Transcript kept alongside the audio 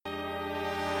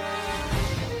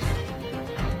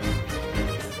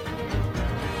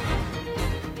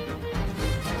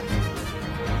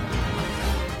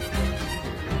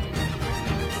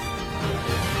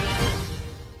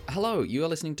Hello, you are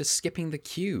listening to Skipping the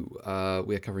Queue.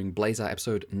 We are covering Blazar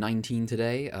episode 19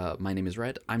 today. My name is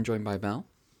Red. I'm joined by Val.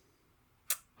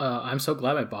 I'm so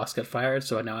glad my boss got fired,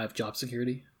 so now I have job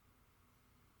security.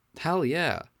 Hell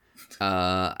yeah.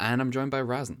 And I'm joined by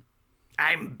Razan.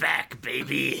 I'm back,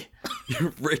 baby.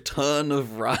 Return of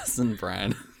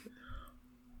Rasenbrand.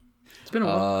 It's been a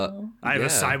while. I have a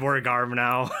cyborg arm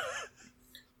now.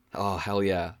 Oh, hell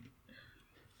yeah.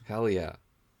 Hell yeah.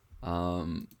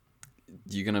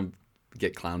 You gonna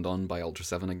get clowned on by Ultra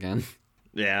 7 again?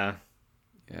 Yeah.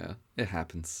 Yeah, it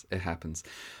happens. It happens.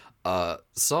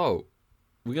 So,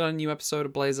 we got a new episode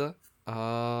of Blazar.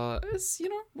 It's,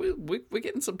 we're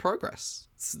getting some progress.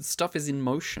 Stuff is in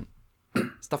motion.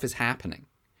 Stuff is happening.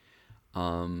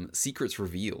 Secrets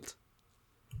revealed.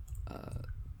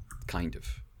 Kind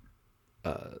of.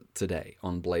 Today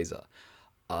on Blazar.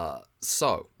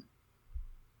 So,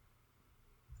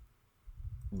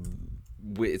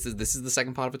 this is the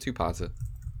second part of a two-parter.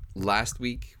 Last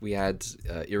week we had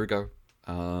Irigo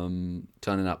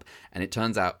turning up, and it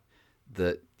turns out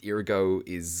that Irigo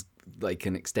is like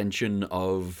an extension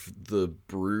of the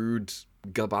brood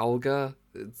Gabalga.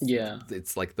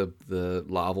 It's like the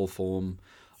larval form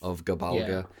of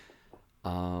Gabalga.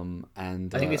 Yeah.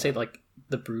 And I think they say like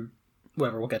the brood.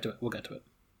 Whatever, we'll get to it.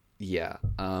 Yeah.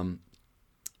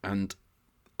 And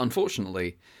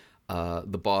unfortunately,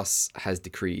 the boss has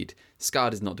decreed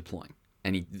Scard is not deploying,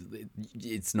 and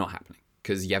it's not happening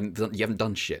because you haven't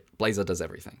done shit. Blazar does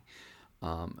everything,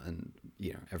 and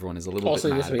everyone is a little also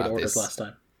bit mad disobeyed about orders this. last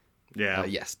time. Yeah.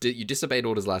 Yes, you disobeyed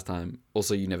orders last time.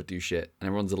 Also, you never do shit, and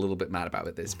everyone's a little bit mad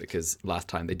about this because last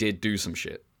time they did do some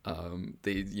shit.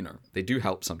 They do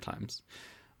help sometimes,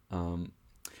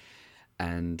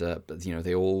 and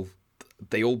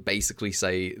they all basically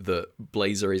say that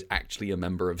Blazar is actually a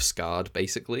member of Scard,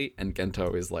 basically, and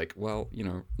Gento is like, well,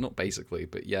 not basically,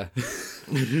 but yeah.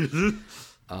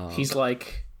 He's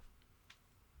like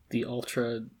the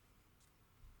Ultra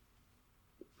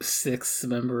 6th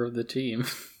member of the team.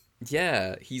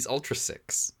 Yeah, he's Ultra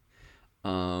 6.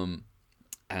 And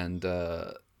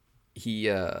he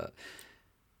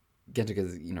Gento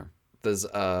goes, there's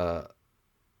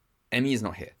Emmy is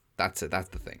not here. That's it. That's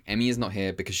the thing. Emmy is not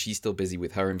here because she's still busy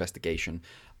with her investigation.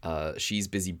 She's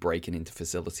busy breaking into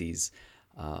facilities.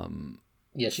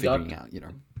 She figuring got out,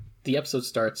 The episode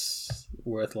starts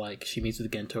with like she meets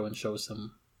with Gento and shows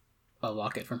him a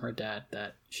locket from her dad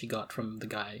that she got from the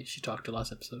guy she talked to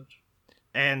last episode.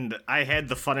 And I had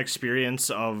the fun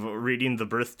experience of reading the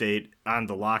birth date on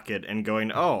the locket and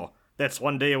going, oh, that's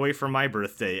one day away from my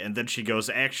birthday. And then she goes,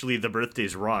 actually, the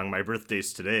birthday's wrong. My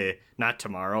birthday's today, not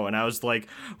tomorrow. And I was like,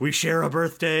 we share a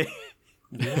birthday.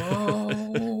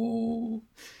 Whoa.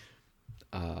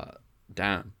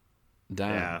 Damn.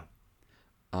 Yeah.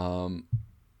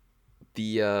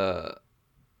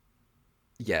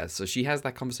 So she has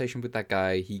that conversation with that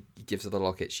guy. He gives her the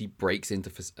locket. She breaks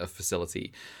into a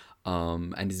facility,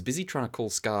 and is busy trying to call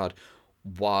Scard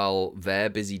while they're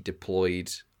busy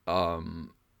deployed.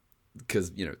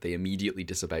 Because they immediately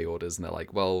disobey orders, and they're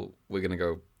like, "Well, we're gonna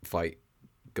go fight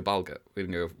Gabalga. We're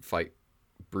gonna go fight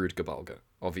Brood Gabalga.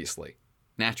 Obviously,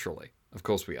 naturally, of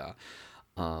course we are."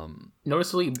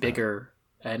 Noticeably bigger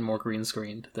and more green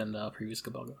screened than the previous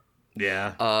Gabalga.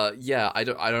 Yeah. Yeah. I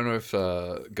don't know if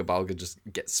Gabalga just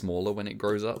gets smaller when it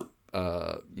grows up.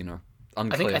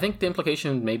 Unclear. I think the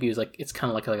implication maybe is like it's kind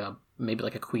of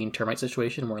like a queen termite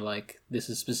situation where like this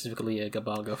is specifically a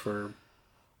Gabalga for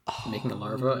making a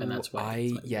larva, and that's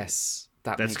why. Yes,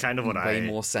 that's makes kind of what way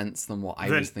more sense than what I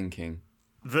was thinking.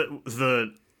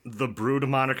 The brood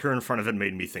moniker in front of it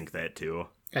made me think that too.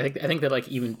 I think that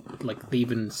even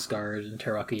Scard and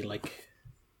Teraki like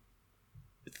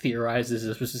theorizes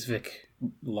a specific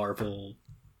larval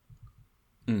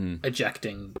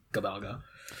ejecting Gabalga.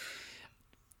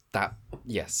 That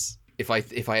yes. If I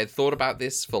had thought about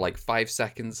this for like 5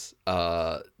 seconds,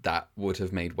 that would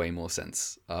have made way more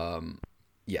sense.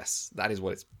 Yes, that is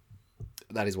what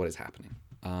is happening.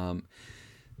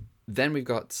 Then we've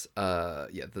got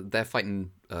they're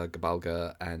fighting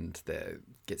Gabalga, and they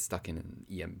get stuck in an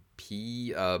EMP.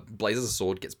 Blazar's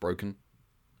sword gets broken.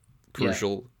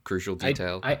 Crucial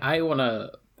detail. I want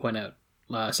to point out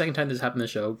second time this happened in the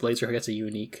show, Blazar gets a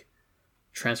unique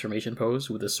transformation pose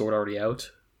with the sword already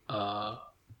out, and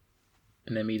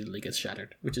immediately gets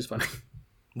shattered, which is funny.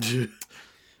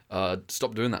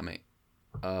 Stop doing that, mate.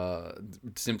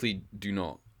 Simply do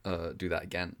not do that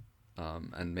again,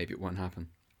 and maybe it won't happen.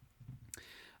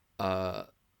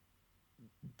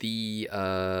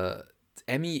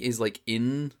 Emmy is like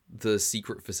in the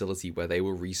secret facility where they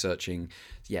were researching.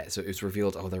 Yeah, so it was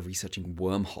revealed. Oh, they're researching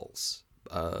wormholes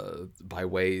by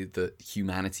way that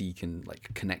humanity can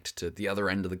like connect to the other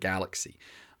end of the galaxy,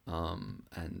 and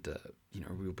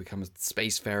we'll become a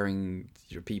spacefaring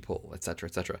people, etc.,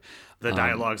 etc. The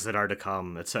dialogues that are to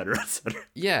come, etc., etc.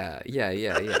 Yeah.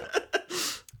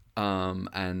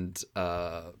 And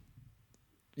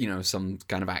some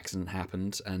kind of accident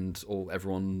happened, and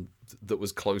everyone that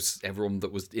was close, everyone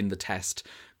that was in the test,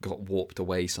 got warped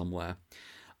away somewhere.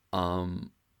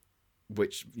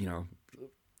 Which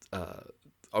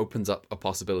opens up a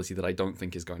possibility that I don't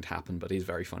think is going to happen, but is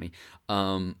very funny.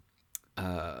 I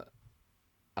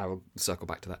will circle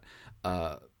back to that.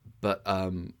 But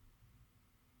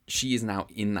she is now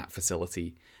in that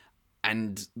facility,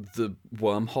 and the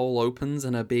wormhole opens,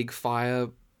 and a big phoenix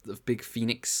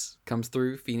comes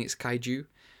through, phoenix kaiju,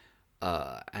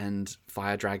 and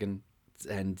fire dragon,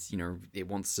 and it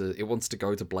wants to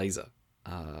go to Blazar,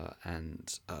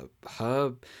 and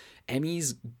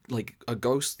Emmy's like a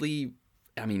ghostly.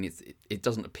 I mean, it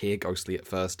doesn't appear ghostly at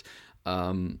first,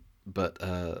 but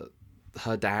her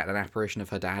dad, an apparition of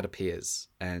her dad, appears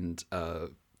and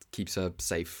keeps her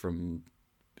safe from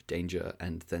danger,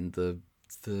 and then the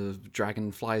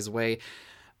dragon flies away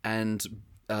and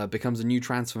becomes a new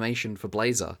transformation for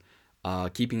Blazar.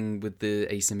 Keeping with the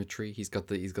asymmetry, he's got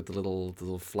the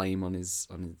little flame on his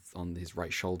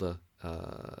right shoulder,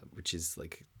 which is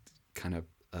like kind of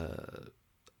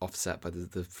offset by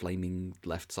the flaming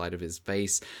left side of his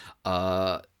face.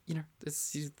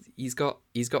 He's got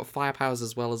fire powers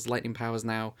as well as lightning powers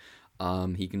now.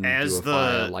 He can do a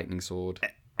fire lightning sword.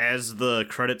 As the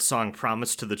credit song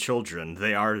promised to the children,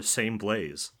 they are the same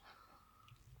Blaze.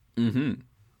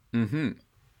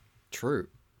 True.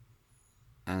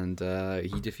 And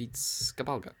he defeats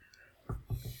Gabalga.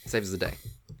 Saves the day.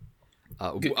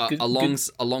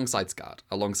 Alongside Skard,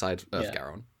 alongside Earth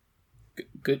Garon.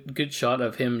 Good shot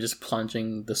of him just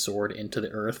plunging the sword into the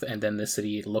earth, and then the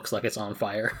city looks like it's on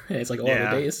fire. And it's like, the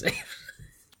day is saved.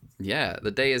 Yeah, the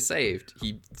day is saved.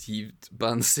 He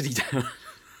burned the city down.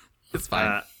 It's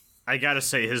fine. I gotta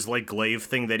say, his like glaive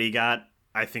thing that he got,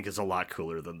 I think is a lot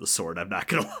cooler than the sword. I'm not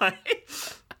gonna lie.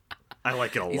 I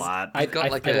like it a lot. I got a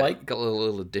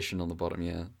little addition on the bottom.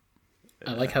 Yeah.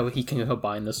 I like how he can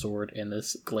combine the sword and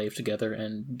this glaive together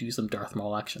and do some Darth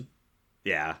Maul action.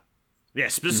 Yeah. Yeah,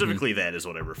 specifically that is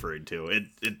what I'm referring to. It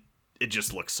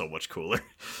just looks so much cooler.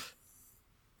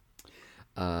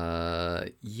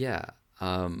 Yeah.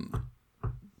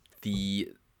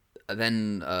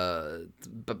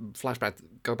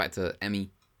 Go back to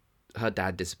Emmy. Her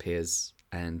dad disappears,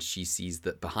 and she sees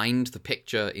that behind the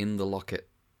picture in the locket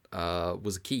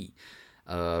was a key.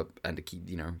 And a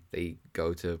key, they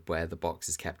go to where the box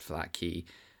is kept for that key.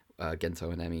 Gento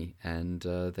and Emmy, and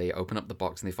they open up the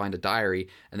box and they find a diary,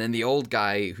 and then the old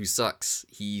guy who sucks,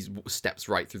 he steps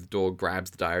right through the door,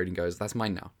 grabs the diary and goes, "That's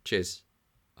mine now, cheers,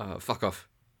 fuck off."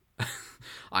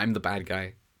 I'm the bad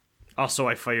guy. Also,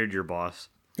 I fired your boss.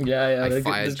 Yeah,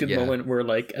 there's a good moment where,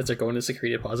 like, as they're going to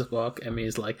security deposit block, Emmy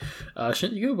is like,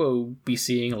 shouldn't you go be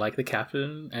seeing, like, the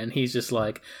captain? And he's just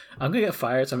like, I'm gonna get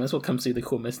fired, so I might as well come see the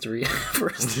cool mystery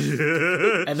first.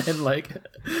 And then, like,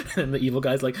 and the evil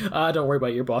guy's like, don't worry about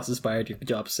it, your boss is fired, your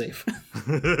job's safe.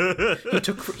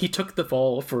 He took the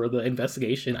fall for the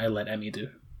investigation I let Emmy do.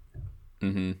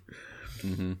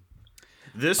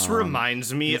 This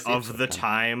reminds me of the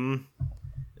time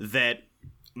that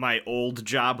my old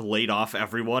job laid off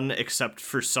everyone, except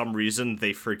for some reason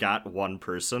they forgot one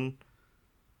person.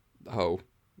 Oh.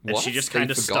 And she just kind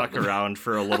of stuck around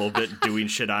for a little bit doing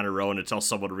shit on her own until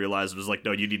someone realized it was like,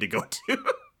 no, you need to go too.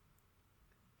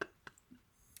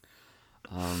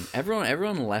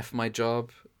 Everyone left my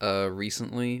job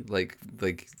recently,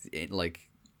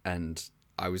 and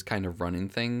I was kind of running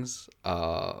things,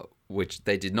 which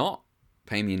they did not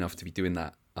pay me enough to be doing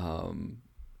that.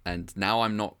 And now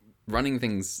I'm not running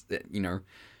things that,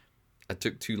 I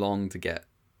took too long to get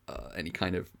any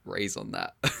kind of raise on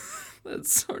that.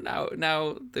 So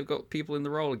now they've got people in the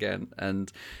role again, and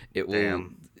no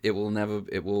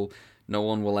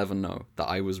one will ever know that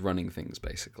I was running things,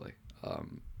 basically.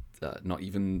 Not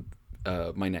even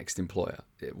my next employer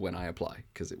when I apply,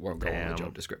 because it won't go on the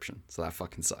job description. So that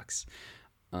fucking sucks.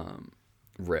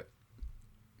 Rip.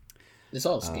 It's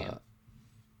all a scam.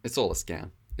 It's all a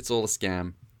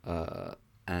scam.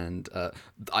 And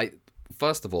I,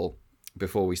 first of all,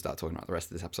 before we start talking about the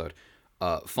rest of this episode,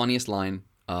 funniest line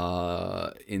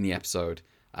in the episode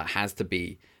has to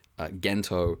be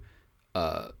Gento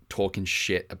talking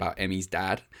shit about Emmy's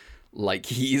dad. Like,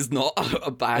 he is not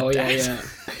a bad dad. Yeah.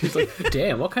 He's like,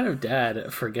 damn, what kind of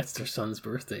dad forgets their son's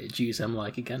birthday? Jeez, I'm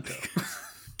like a Gento.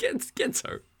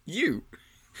 Gento, you.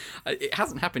 It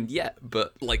hasn't happened yet,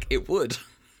 but, like, it would.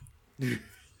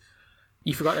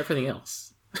 You forgot everything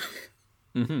else.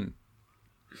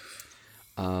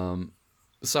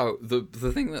 So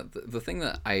the thing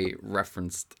that I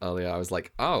referenced earlier, I was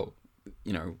like, oh,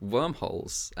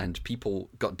 wormholes, and people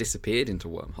got disappeared into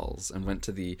wormholes and went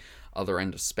to the other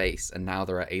end of space, and now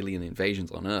there are alien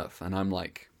invasions on Earth, and I'm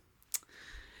like,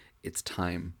 it's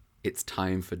time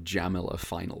for Jamila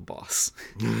final boss.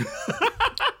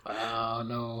 Oh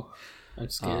no, I'm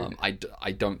scared. I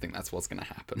don't think that's what's gonna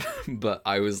happen, but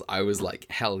I was like,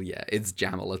 hell yeah, it's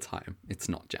Jamila time. It's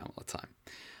not Jamila time.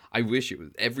 I wish it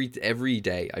was every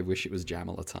day. I wish it was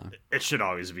Jamila time. It should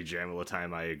always be Jamila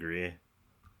time. I agree.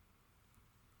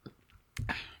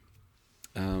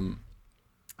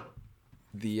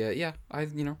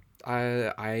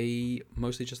 I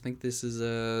mostly just think this is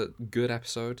a good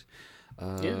episode.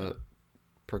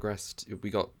 Progressed. We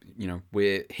got,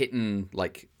 we're hitting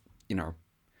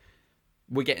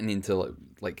we're getting into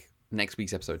like next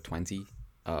week's episode 20.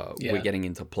 We're getting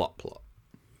into plot.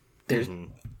 There's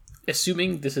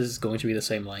assuming this is going to be the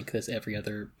same length as every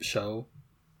other show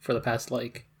for the past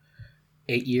 8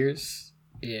 years.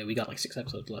 Yeah, we got 6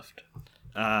 episodes left.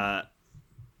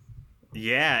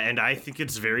 Yeah, and I think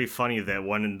it's very funny that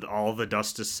when all the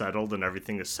dust is settled and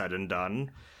everything is said and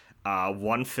done,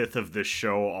 1/5 of this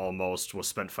show almost was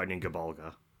spent fighting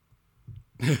Gabalga.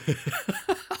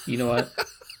 You know what?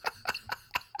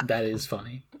 That is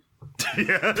funny.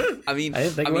 Yeah. I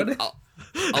didn't think about it.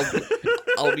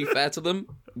 I'll be fair to them.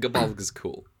 Gabalga's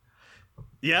cool.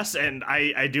 Yes, and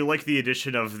I do like the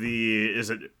addition of is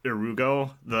it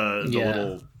Irugo? The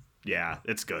little... Yeah,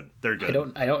 it's good. They're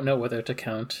good. I don't know whether to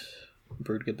count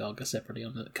Brood Gabalga separately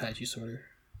on the Kaiju sorter.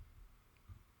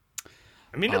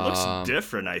 I mean, it looks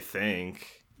different, I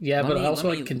think. Yeah, but I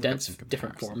also condense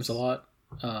different forms a lot.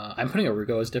 I'm putting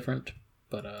Irugo as different,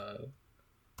 but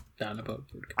down about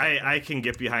Brood Gabalga. I can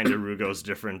get behind Irugo's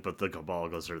different, but the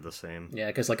Gabalgas are the same. Yeah,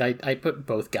 because I put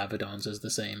both Gabadons as the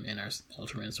same in our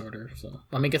Ultraman sorter. So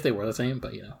I guess they were the same,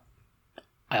 but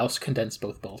I also condensed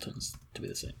both Boltons to be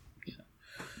the same.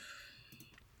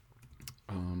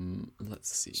 Let's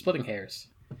see. Splitting hairs.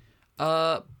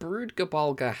 Brood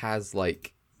Gabalga has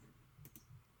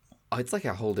it's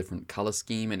a whole different color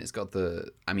scheme, and it's got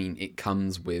it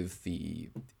comes with the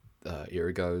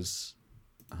Irigos.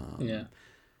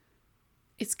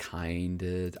 It's kind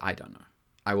of, I don't know.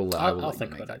 I'll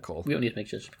think about that call. We don't need to make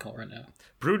a judgment call right now.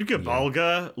 Brood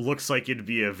Gabalga looks like it'd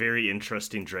be a very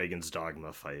interesting Dragon's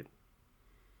Dogma fight.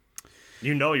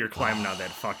 You're climbing on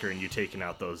that fucker and you taking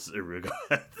out those Irugo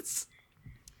heads.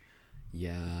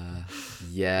 Yeah.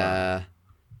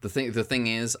 The thing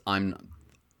is, I am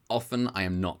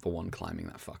not the one climbing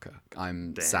that fucker.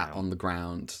 I'm sat on the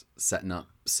ground, setting up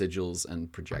sigils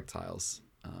and projectiles,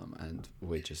 and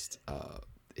we're just,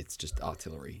 it's just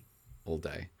artillery all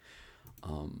day.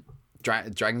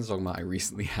 Dragon's Dogma, I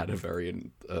recently had a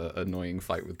very annoying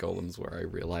fight with golems where I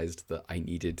realized that I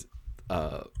needed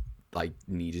to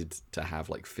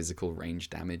have physical range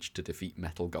damage to defeat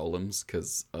metal golems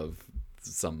because of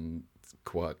some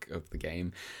quirk of the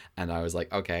game, and I was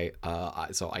like, okay,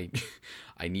 so I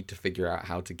need to figure out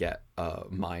how to get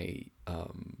my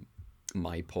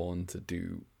pawn to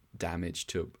do damage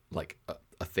to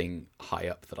a thing high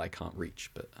up that I can't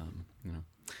reach, but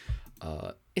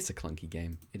it's a clunky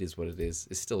game. It is what it is.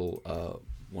 It's still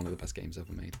one of the best games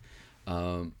ever made.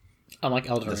 Unlike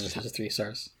Elden Ring, which is 3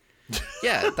 stars.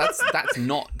 Yeah, that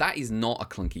is not a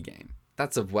clunky game.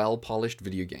 That's a well-polished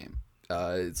video game.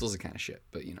 It's also kind of shit,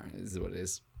 but it is what it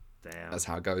is. Damn. That's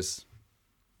how it goes.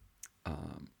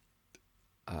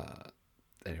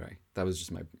 Anyway, that was just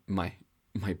my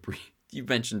you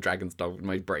mentioned Dragon's Dogma,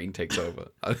 my brain takes over.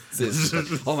 Oh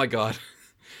my god.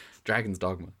 Dragon's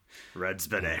Dogma. Red's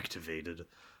been activated.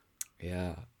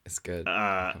 Yeah, it's good.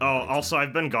 Also,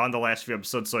 I've been gone the last few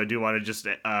episodes, so I do want to just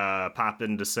pop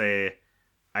in to say,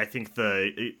 I think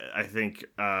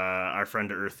our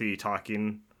friend Earthy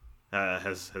talking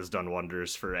has done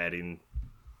wonders for adding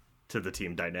to the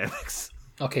team dynamics.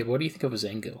 Okay, what do you think of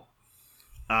Zango?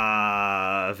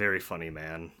 Very funny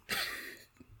man.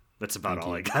 That's about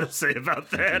all I gotta say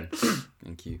about that.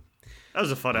 Thank you. That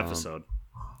was a fun episode.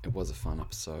 It was a fun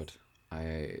episode.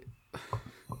 Good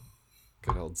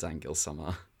old Zangil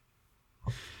Summer.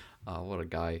 What a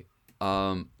guy.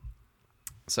 So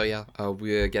yeah,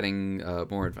 we're getting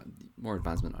more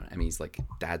advancement on Emmy's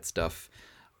dad stuff.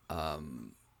 What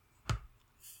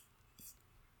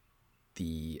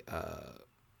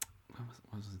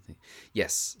was the thing?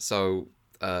 Yes. So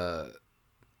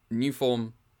new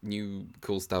form, new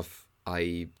cool stuff.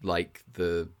 I like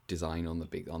the design on the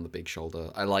big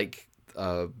shoulder. I like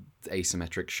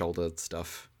asymmetric shoulder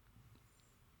stuff.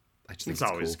 I just think it's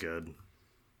always cool.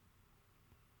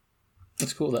 good.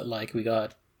 It's cool that like we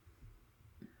got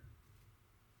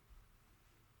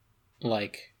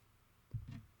like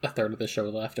a third of the show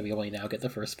left, and we only now get the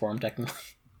first form technically.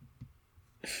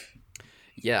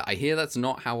 Yeah, I hear that's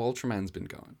not how Ultraman's been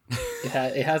going.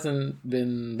 It hasn't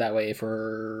been that way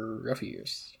for a few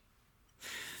years.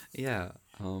 Yeah,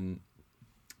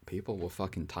 people were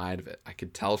fucking tired of it. I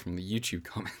could tell from the YouTube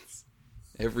comments.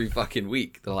 Every fucking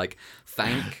week, they're like,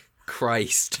 thank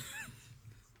Christ.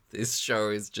 This show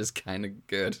is just kind of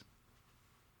good.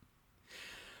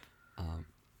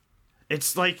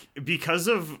 It's like, because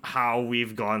of how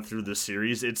we've gone through the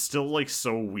series, it's still like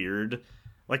so weird.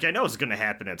 Like, I know it's gonna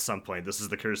happen at some point. This is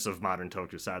the curse of modern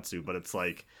tokusatsu, but it's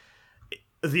like,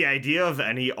 the idea of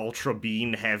any Ultra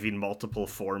being having multiple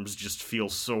forms just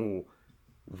feels so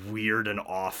weird and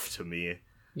off to me.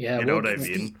 Yeah, you know what I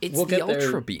mean? It's the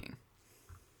Ultra being.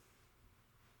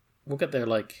 We'll get there,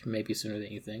 like, maybe sooner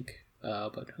than you think.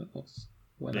 But who knows?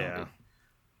 When yeah.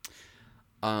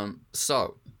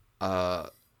 So,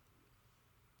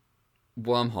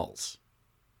 wormholes.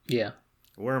 Yeah.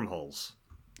 Wormholes.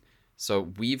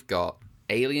 So we've got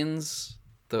aliens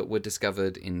that were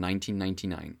discovered in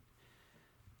 1999.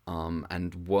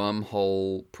 And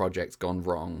wormhole projects gone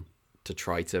wrong to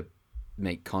try to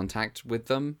make contact with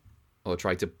them or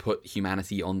try to put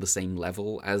humanity on the same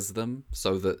level as them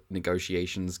so that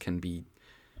negotiations can be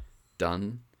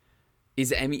done.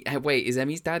 Is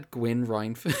Emmy's dad Gwyn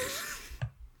Reinford?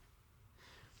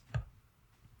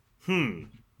 I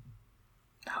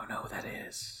don't know who that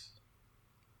is.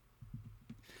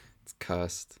 It's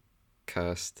cursed.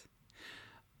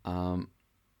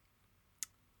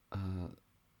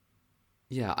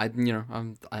 Yeah, I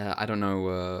don't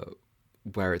know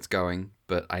where it's going,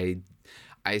 but I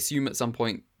assume at some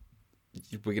point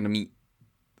we're gonna meet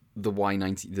the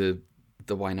Y90,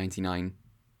 the Y99,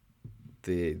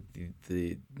 the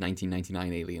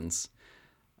 1999 aliens,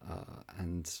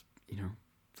 and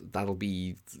that'll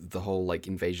be the whole like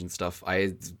invasion stuff.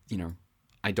 I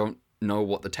don't know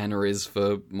what the tenor is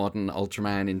for modern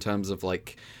Ultraman in terms of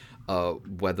like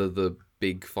whether the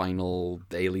big final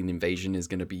alien invasion is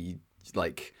gonna be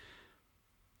like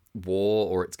war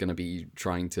or it's gonna be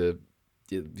trying to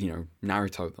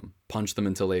Naruto them, punch them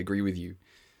until they agree with you.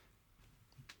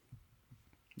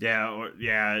 Yeah,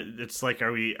 it's like,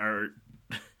 are we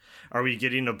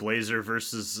getting a Blazar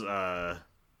versus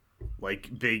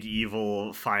like big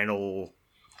evil final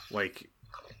like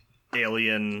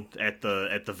alien at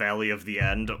the Valley of the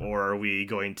End, or are we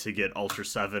going to get Ultra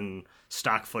 7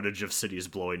 stock footage of cities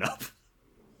blowing up?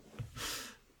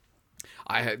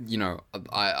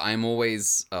 I'm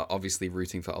always obviously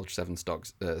rooting for Ultra 7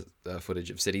 stocks footage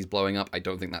of cities blowing up. I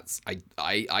don't think that's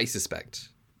I suspect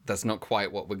that's not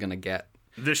quite what we're gonna get.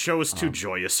 The show is too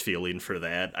joyous feeling for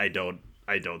that. I don't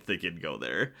think it'd go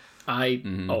there. I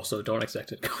also don't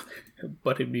expect it to go there,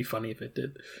 but it'd be funny if it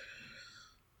did.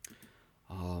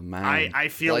 Oh man, I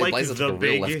feel like the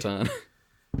big left turn.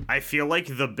 I feel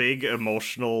like the big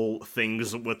emotional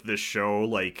things with this show,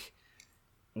 like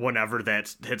whenever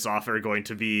that hits off, are going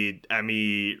to be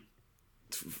Emmy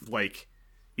like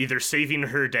either saving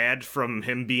her dad from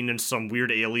him being in some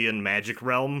weird alien magic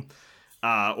realm,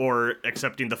 or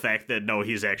accepting the fact that no,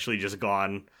 he's actually just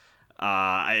gone.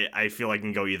 I feel I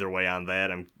can go either way on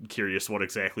that. I'm curious what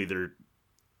exactly they're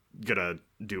gonna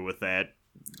do with that.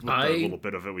 With the little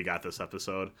bit of it we got this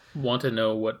episode. Want to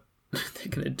know what they're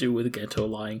gonna do with Gento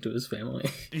lying to his family.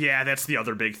 Yeah, that's the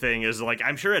other big thing. Is like,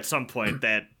 I'm sure at some point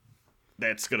that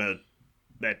cat's gonna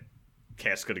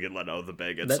get let out of the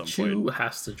bag at some point. That shoe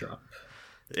has to drop.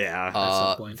 Yeah. At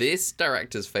some point. This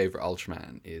director's favorite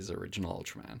Ultraman is original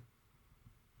Ultraman.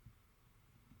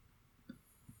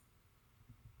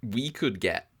 We could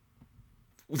get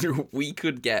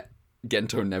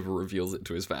Gento never reveals it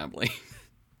to his family.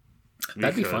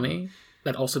 That'd be funny.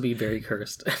 That'd also be very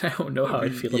cursed. I don't know how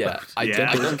I'd feel about it. I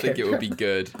don't think it would be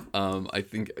good. I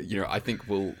think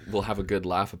we'll have a good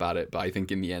laugh about it, but I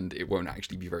think in the end it won't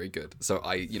actually be very good. So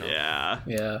yeah.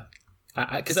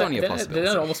 It's only a possibility.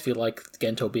 Then I almost feel like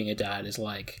Gento being a dad is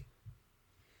like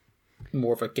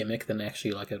more of a gimmick than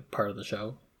actually like a part of the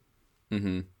show.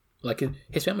 Mm-hmm. Like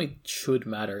his family should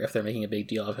matter if they're making a big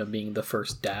deal of him being the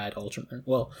first dad Ultraman.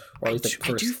 Well, or at least the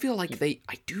first. I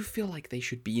do feel like they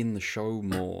should be in the show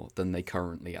more than they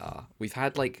currently are. We've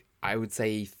had like, I would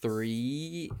say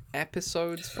 3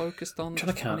 episodes focused on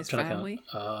his family.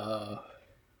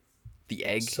 The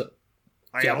egg.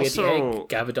 We had the egg,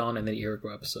 Gavadon, and the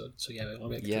Irigo episode. So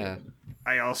yeah.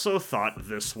 I also thought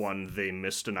this one they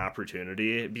missed an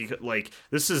opportunity because like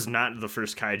this is not the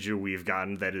first kaiju we've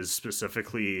gotten that is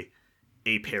specifically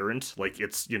a parent. Like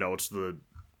it's the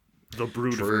the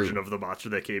brood version of the monster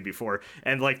that came before.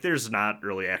 And like, there's not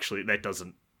really actually, that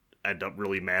doesn't end up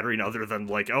really mattering other than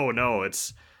like, oh no,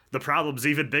 it's the problem's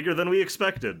even bigger than we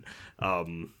expected.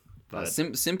 But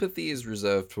sympathy is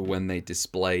reserved for when they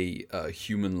display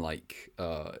human-like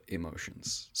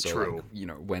emotions. So, true. Like, you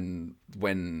know, when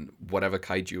whatever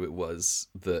kaiju it was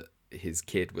that his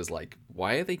kid was like,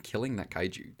 why are they killing that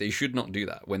kaiju? They should not do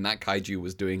that. When that kaiju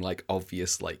was doing like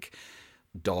obvious like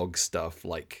dog stuff,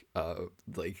 like oh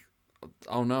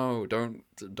no, don't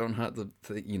hurt the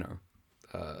you know.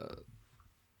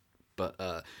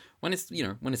 But when it's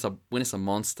a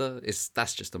monster,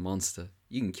 that's just a monster.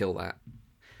 You can kill that.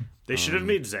 They should have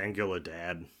made Zangil a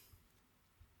dad.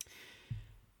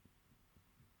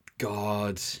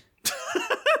 God.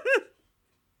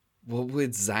 What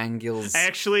would Zangil's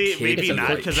actually kid maybe be not,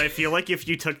 like? because I feel like if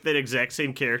you took that exact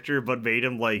same character but made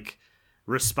him like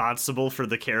responsible for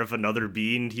the care of another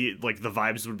being, he like the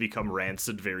vibes would become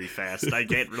rancid very fast. I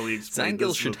can't really explain.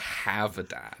 Zangil should have a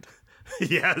dad.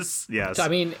 yes. So, I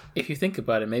mean, if you think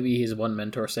about it, maybe his one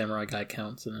mentor samurai guy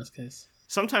counts in this case.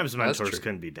 Sometimes mentors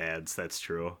can be dads. That's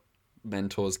true.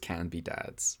 Mentors can be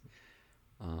dads.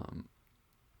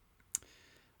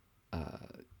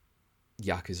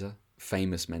 Yakuza,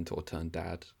 famous mentor turned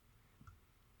dad.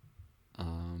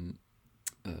 I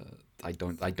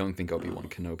don't think Obi-Wan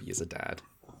Kenobi is a dad.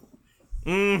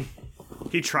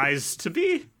 He tries to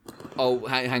be. Oh,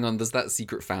 hang on. There's that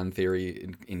secret fan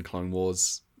theory in Clone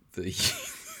Wars that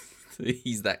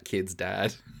he's that kid's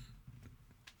dad.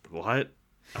 What?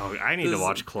 Oh, I need to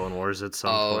watch Clone Wars at some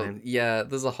point. Yeah,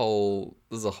 there's a whole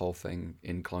thing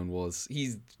in Clone Wars.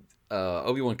 He's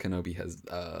Obi-Wan Kenobi has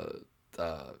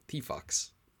he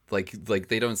fucks. Like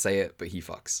they don't say it, but he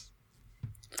fucks.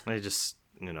 I just,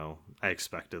 I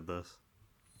expected this.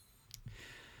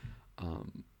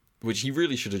 Which he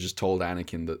really should have just told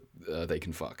Anakin that they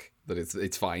can fuck. That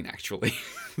it's fine actually.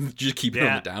 Just keep it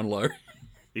on the down low.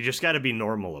 You just got to be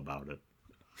normal about it.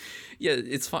 Yeah,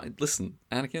 it's fine. Listen,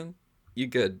 Anakin, you're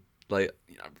good. Like,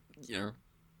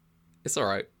 it's all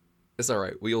right. It's all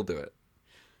right. We all do it.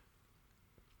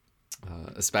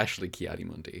 Especially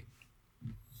Ki-Adi-Mundi.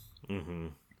 Mm-hmm.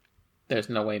 There's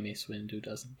no way Mace Windu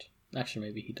doesn't. Actually,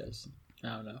 maybe he does.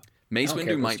 I don't know. Mace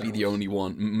Windu might be the only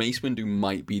one. Mace Windu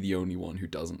might be the only one who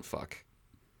doesn't fuck.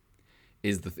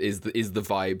 Is the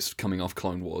vibes coming off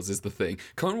Clone Wars is the thing.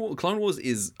 Clone Wars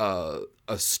is a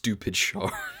stupid show.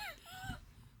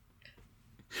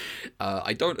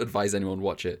 I don't advise anyone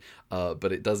watch it,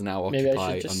 but it does now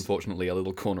occupy, unfortunately, a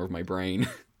little corner of my brain.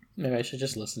 Maybe I should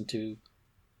just listen to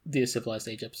the Civilized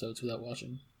Age episodes without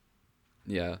watching.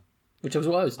 Yeah. Which was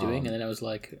what I was doing, and then I was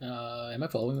like, am I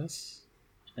following this?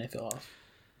 And I fell off.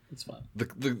 It's fine.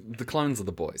 The clones are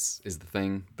the boys, is the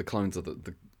thing. The clones are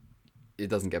the it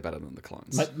doesn't get better than the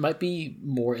clones. Might be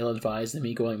more ill-advised than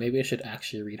me going, maybe I should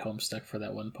actually read Homestuck for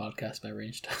that one podcast by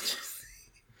Range Touches.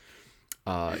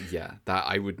 Yeah, that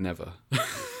I would never.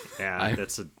 Yeah,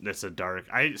 that's a dark.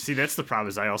 That's the problem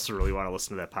is I also really want to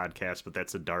listen to that podcast, but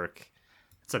it's a dark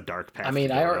path. I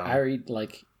mean, I read,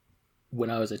 like,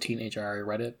 when I was a teenager, I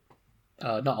read it.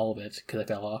 Not all of it, because I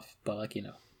fell off, but, like,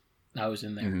 I was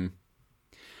in there. Mm-hmm.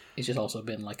 It's just also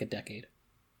been, like, a decade.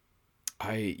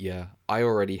 I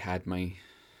already had my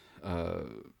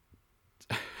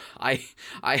I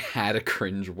had a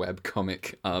cringe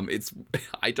webcomic. I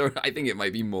think it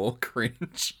might be more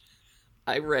cringe.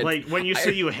 I read, like, when you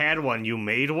say you had one, you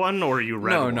made one or you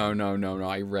read one? No,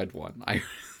 I read one. I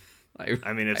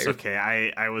mean, it's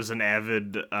okay. I was an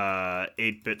avid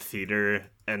 8-bit theater,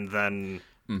 and then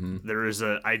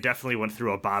I definitely went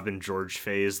through a Bob and George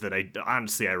phase that I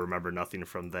remember nothing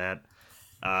from that.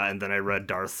 And then I read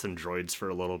Darths and Droids for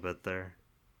a little bit there.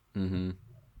 I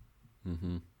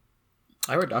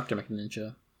read Dr.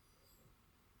 McNinja.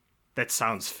 That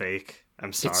sounds fake.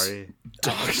 I'm sorry.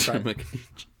 Dr.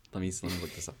 McNinja. Let me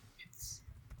look this up.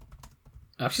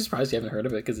 I'm actually surprised you haven't heard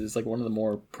of it, because it's like one of the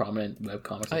more prominent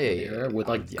webcomics of the era with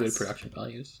like good production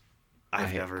values. I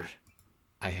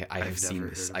have seen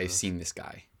this. I've seen this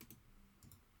guy.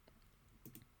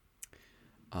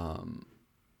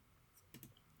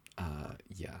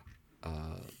 Yeah.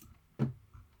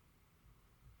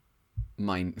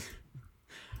 Mine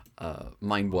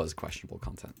was questionable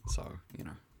content, so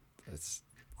it's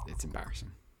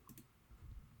embarrassing.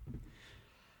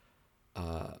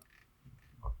 All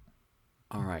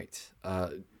right.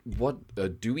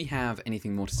 What do we have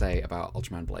anything more to say about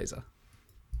Ultraman Blazar?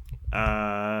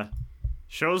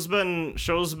 Show's been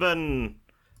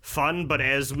fun, but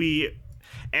as we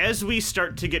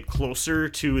start to get closer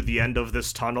to the end of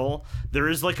this tunnel, there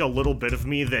is like a little bit of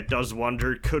me that does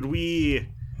wonder, could we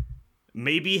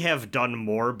maybe have done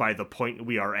more by the point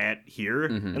we are at here.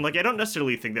 And like, I don't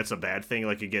necessarily think that's a bad thing.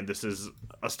 Like, again, this is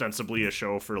ostensibly a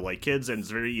show for like kids, and it's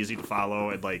very easy to follow,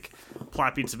 and like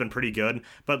plot beats have been pretty good.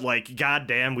 But like,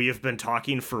 goddamn, we have been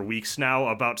talking for weeks now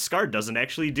about Scar doesn't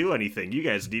actually do anything. You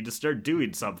guys need to start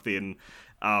doing something.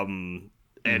 And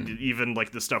even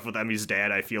like the stuff with Emmy's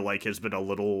dad, I feel like has been a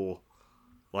little,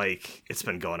 like, it's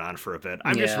been going on for a bit.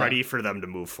 I'm just ready for them to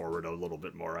move forward a little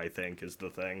bit more, I think, is the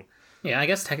thing. Yeah, I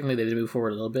guess technically they did move forward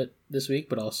a little bit this week,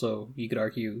 but also you could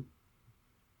argue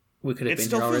we could have been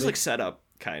here already. It still feels like setup,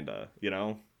 kind of, you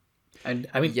know? And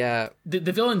I mean, yeah, the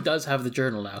villain does have the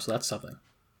journal now, so that's something.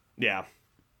 Yeah.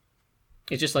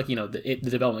 It's just like, you know, the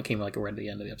development came like right at the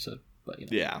end of the episode. But, you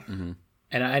know. Yeah.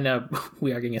 And I know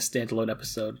we are getting a standalone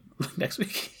episode next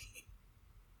week.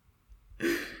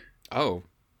 Oh.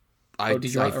 I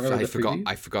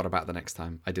forgot about the next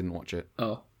time. I didn't watch it.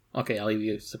 Oh. Okay, I'll leave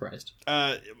you surprised.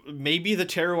 Maybe the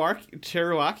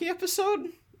Teruaki episode?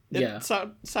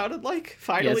 Sounded like,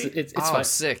 finally? Yeah, it's fine.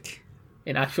 Sick.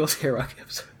 An actual Teruaki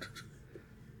episode.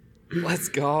 Let's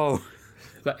go.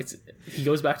 But he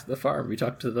goes back to the farm. We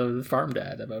talked to the farm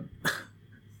dad about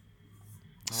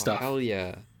stuff. Hell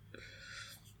yeah.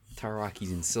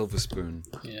 Teruaki's in Silver Spoon.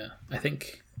 Yeah, I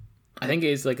think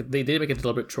it's like they did make a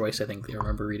deliberate choice. I think I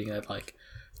remember reading that like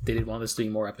they did want this to be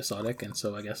more episodic, and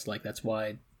so I guess like that's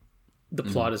why the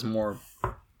plot is more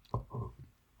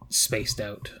spaced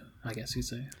out, I guess you'd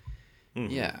say.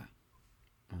 Yeah.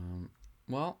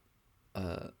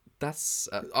 That's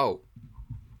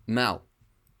Mel.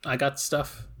 I got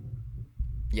stuff.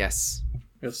 Yes.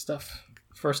 Got stuff.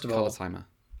 First of all,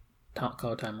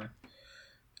 color timer.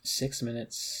 6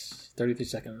 minutes, 33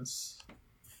 seconds.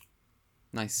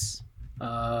 Nice.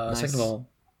 Second of all,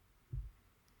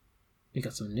 we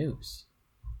got some news.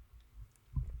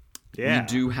 Yeah. We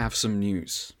do have some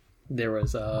news. There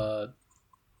was a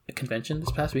convention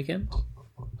this past weekend,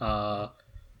 and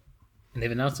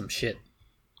they've announced some shit.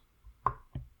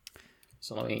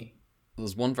 So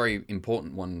There's one very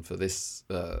important one for this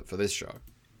show.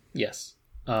 Yes.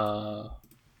 So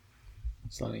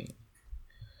let me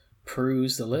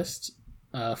peruse the list.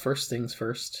 First things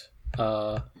first.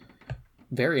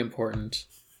 Very important.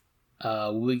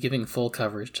 We'll be giving full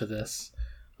coverage to this.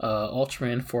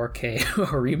 Ultraman 4K, a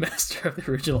remaster of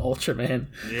the original Ultraman.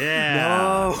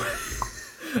 Yeah.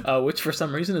 No. Which for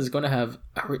some reason is going to have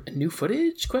new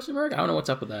footage? Question mark. I don't know what's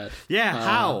up with that. Yeah.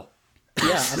 How?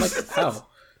 Yeah, I'm like, how?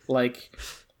 Like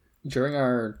during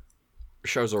our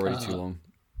show's already too long.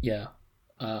 Yeah.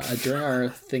 During our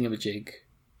thingamajig,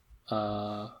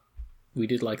 we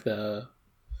did like they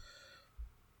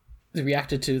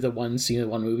reacted to the one scene of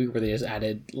one movie where they just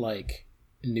added like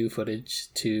new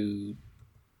footage to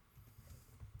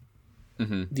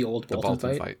the old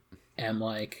Bolton fight. And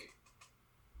like,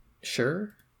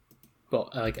 sure,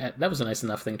 well, like that was a nice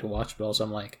enough thing to watch, but also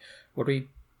I'm like, what are we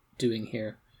doing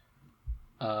here?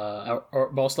 But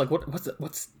also like, what's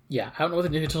I don't know what the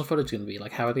digital footage is going to be.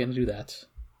 Like, how are they going to do that?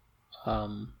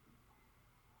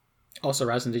 Also,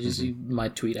 Razin, did you see my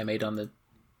tweet I made on the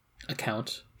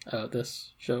account about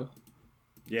this show?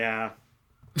 Yeah.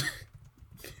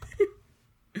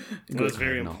 It was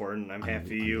very important. I'm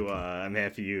happy you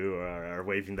are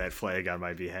waving that flag on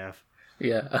my behalf.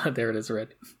 Yeah, there it is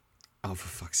already. Oh, for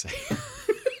fuck's sake.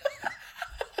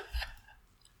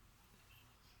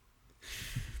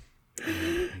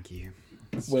 Thank you.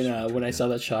 When I saw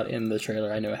that shot in the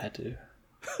trailer, I knew I had to.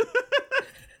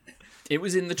 It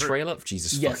was in the trailer?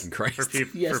 Jesus fucking Christ. For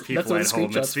people at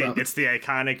home, it's the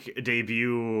iconic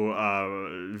debut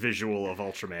visual of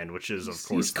Ultraman, which is, of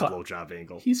course, the blowjob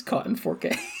angle. He's caught in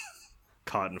 4K.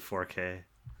 Caught in 4K.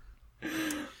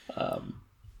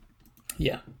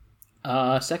 Yeah.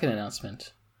 Second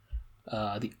announcement.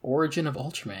 The Origin of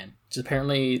Ultraman. Which is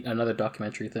apparently another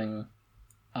documentary thing.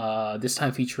 This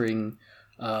time featuring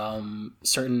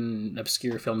certain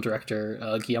obscure film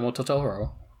director Guillermo del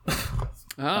Toro.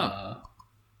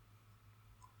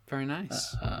 Very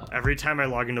nice. Every time I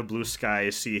log into Blue Sky, I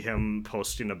see him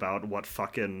posting about what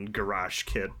fucking garage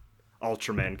kit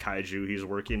Ultraman kaiju he's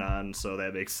working on, so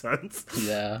that makes sense.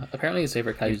 Yeah, apparently his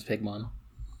favorite kaiju is Pigmon.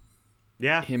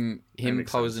 Yeah, him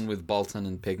posing with Bolton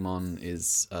and Pigmon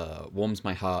is warms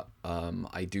my heart.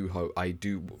 I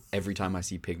do every time I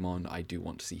see Pigmon, I do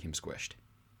want to see him squished.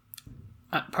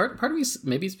 Part of me,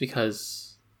 maybe it's because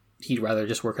he'd rather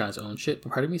just work on his own shit,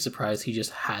 but part of me is surprised he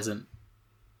just hasn't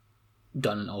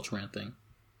done an Ultraman thing.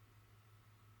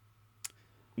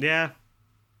 Yeah.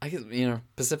 I guess,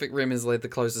 Pacific Rim is like the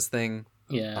closest thing.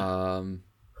 Yeah. I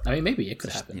mean, maybe it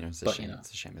could happen. It's a shame.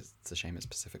 It's a shame. It's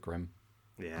Pacific Rim.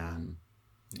 Yeah.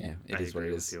 Yeah, it is what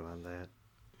it is. You on that.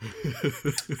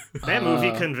 That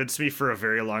movie convinced me for a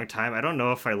very long time. I don't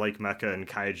know if I like mecha and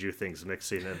kaiju things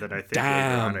mixing, and then I think later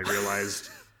on I realized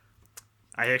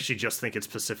I actually just think it's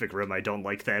Pacific Rim I don't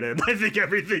like that in. I think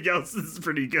everything else is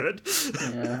pretty good.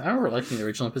 Yeah, I remember liking the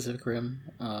original Pacific Rim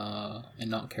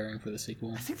and not caring for the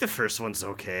sequel. I think the first one's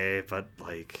okay, but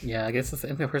like... Yeah, I guess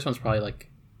the first one's probably like...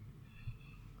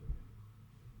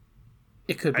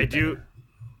 It could be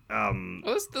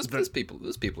Well, there's people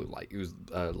who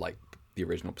like the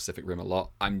original Pacific Rim a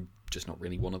lot. I'm just not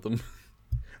really one of them.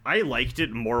 I liked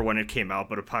it more when it came out,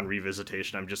 but upon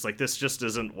revisitation, I'm just like, this just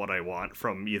isn't what I want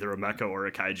from either a mecha or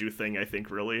a kaiju thing, I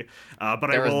think, really. But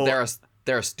there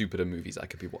are stupider movies I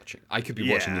could be watching. I could be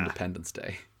watching Independence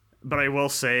Day. But I will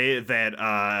say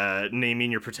that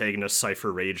naming your protagonist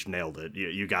Cypher Rage nailed it.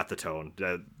 You got the tone.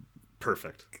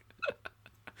 Perfect.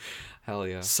 Hell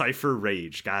yeah. Cypher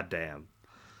Rage, goddamn.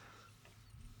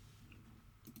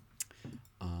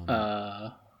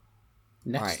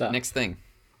 Next thing.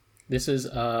 This is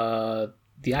the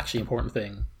actually important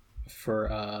thing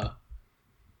for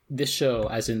this show,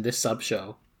 as in this sub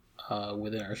show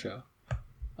within our show.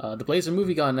 The Blazar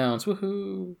movie got announced.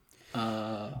 Woohoo!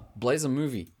 Blazar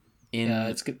movie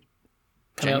it's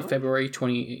coming out February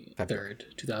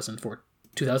 23rd,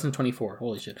 2024.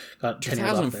 Holy shit! Got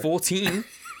 2014.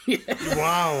 Yeah.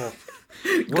 Wow.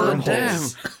 God damn.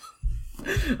 So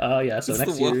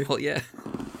next year, yeah.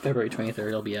 February 23rd,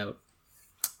 it'll be out.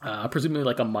 Presumably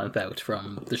like a month out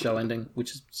from the show ending,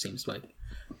 which seems like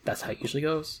that's how it usually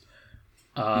goes.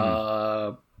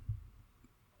 How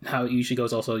it usually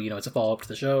goes also, it's a follow-up to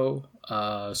the show.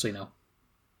 So,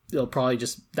 it'll probably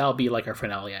that'll be like our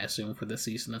finale, I assume, for this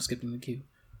season of Skipping the Queue.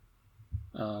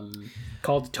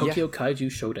 Called Tokyo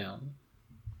Kaiju Showdown.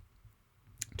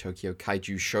 Tokyo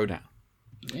Kaiju Showdown.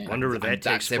 Yeah. Wonder where that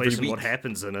takes place and what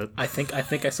happens in it. I think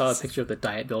I saw a picture of the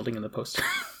Diet building in the poster.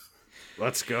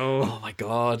 Let's go. Oh my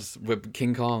god, we're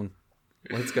King Kong.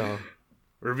 Let's go.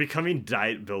 We're becoming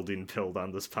diet building pilled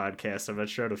on this podcast. I'm not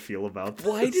sure how to feel about this.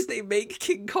 Why did they make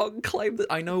King Kong climb the...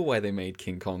 I know why they made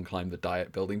King Kong climb the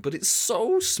diet building, but it's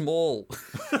so small.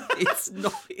 It's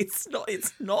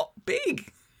not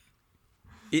big.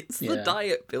 It's the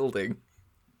diet building.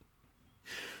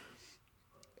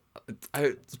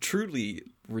 A truly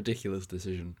ridiculous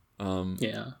decision. But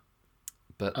yeah,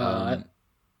 I'm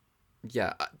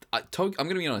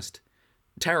gonna be honest.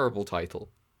 Terrible title.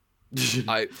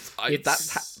 Kaiju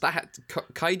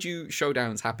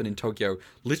showdowns happen in Tokyo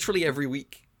literally every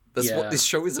week. That's what this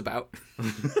show is about.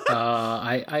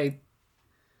 I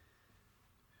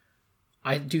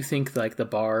do think like the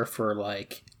bar for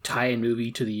like tie-in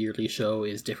movie to the yearly show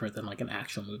is different than like an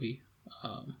actual movie.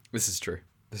 This is true.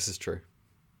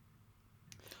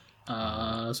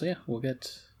 So yeah, we'll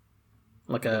get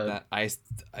like a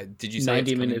did you say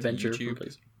 90-minute adventure.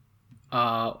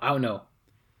 I don't know,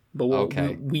 but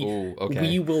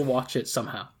we will watch it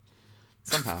somehow.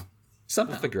 Somehow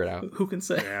we'll figure it out. Who can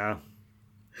say? Yeah,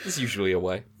 there's usually a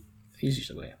way. I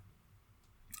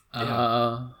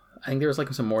think there was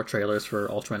like some more trailers for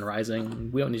Ultraman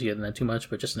Rising. We don't need to get into that too much,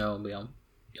 but just know it'll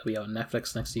be out on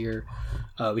Netflix next year.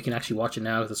 We can actually watch it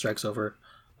now if the strike's over.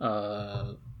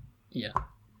 Yeah.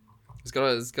 It's got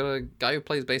a guy who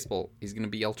plays baseball. He's gonna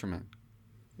be Ultraman.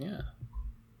 Yeah.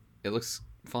 It looks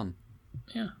fun.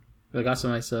 Yeah. We got some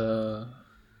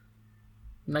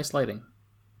nice lighting,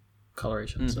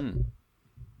 coloration, so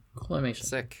cool animation.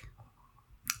 Sick.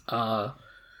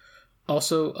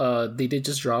 Also, they did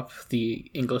just drop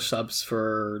the English subs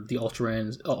for the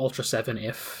Ultra 7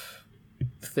 If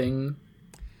thing.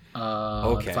 The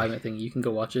 5-minute thing. You can go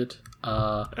watch it.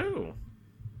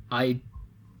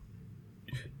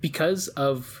 Because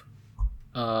of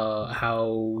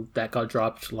how that got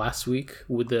dropped last week,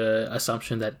 with the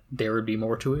assumption that there would be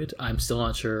more to it, I'm still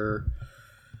not sure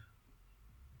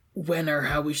when or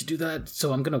how we should do that.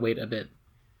 So I'm gonna wait a bit,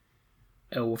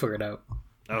 and we'll figure it out.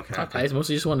 Okay. I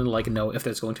mostly just wanted to like know if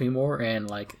there's going to be more, and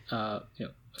like I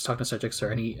was talking to Subject Sir,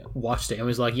 and he watched it and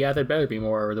was like, "Yeah, there better be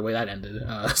more." The way that ended,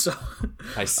 so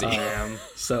I see.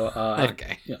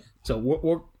 Okay. So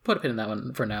we'll put a pin in that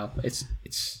one for now. It's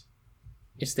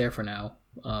there for now.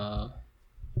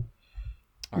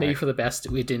 Maybe for the best,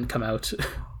 it didn't come out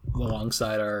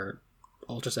alongside our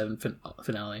Ultra 7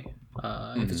 finale.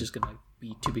 If it's just gonna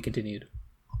be to be continued.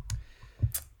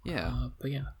 Yeah.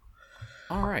 But yeah.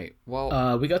 All right.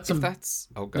 Well, we got some. That's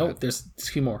go ahead. There's a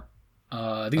few more.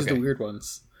 These are the weird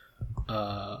ones.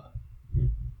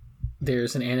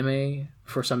 There's an anime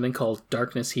for something called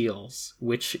Darkness Heals,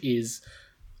 which is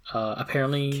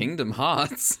apparently Kingdom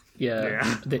Hearts.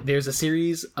 Yeah. There's a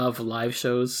series of live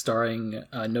shows starring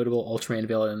notable Ultraman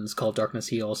villains called Darkness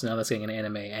Heals. Now that's getting an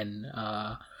anime, and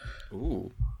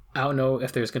I don't know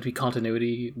if there's going to be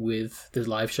continuity with the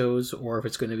live shows or if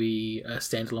it's going to be a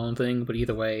standalone thing, but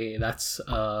either way, that's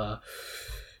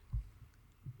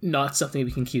not something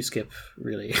we can skip,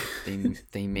 really.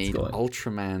 They made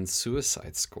Ultraman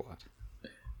Suicide Squad.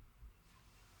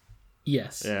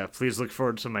 Yes. Yeah, please look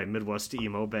forward to my Midwest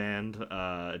emo band,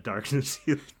 Darkness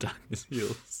Heals. Darkness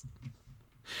Heals.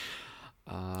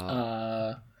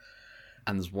 And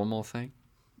there's one more thing?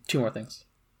 Two more things.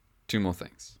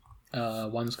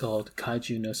 One's called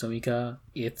Kaiju no Somika.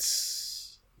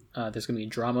 It's there's gonna be a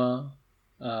drama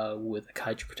with a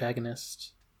kaiju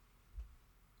protagonist.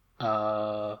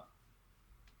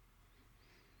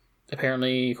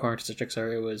 Apparently, according to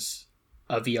Citrixar, it was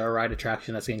a VR ride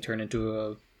attraction that's getting turned into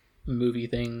a movie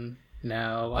thing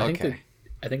now. I think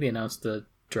they announced the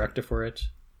director for it,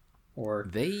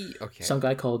 or some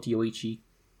guy called Yoichi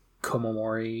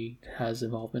Komomori has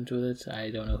involvement with it. I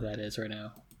don't know who that is right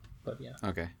now, but yeah.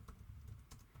 Okay.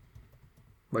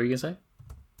 What are you gonna say?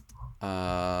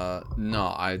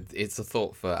 No, it's a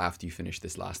thought for after you finish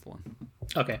this last one.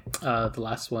 Okay. The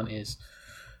last one is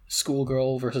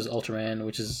Schoolgirl versus Ultraman,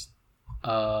 which is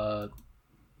another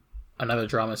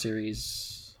drama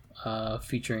series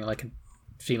featuring like a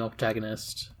female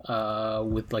protagonist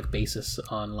with like basis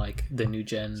on like the new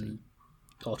gen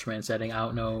Ultraman setting. I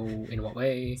don't know in what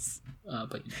way,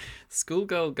 but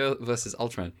Schoolgirl versus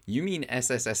Ultraman. You mean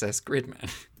SSSS Gridman?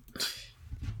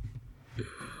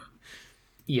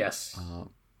 Yes.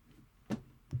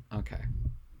 Okay.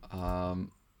 All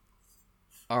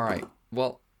right.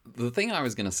 Well, the thing I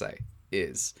was gonna say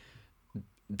is,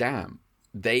 damn,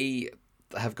 they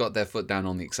have got their foot down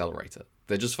on the accelerator.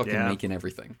 They're just fucking making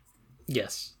everything.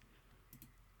 Yes.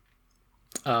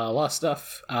 A lot of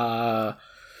stuff.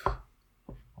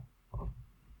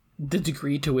 The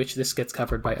degree to which this gets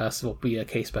covered by us will be a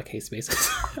case-by-case basis.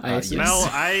 I assume. Mel,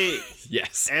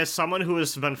 yes. As someone who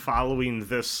has been following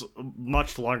this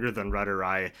much longer than Red or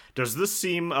I, does this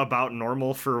seem about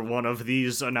normal for one of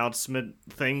these announcement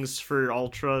things for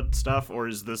Ultra stuff, or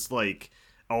is this like,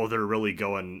 oh, they're really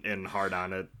going in hard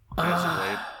on it as of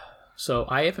late? So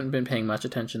I haven't been paying much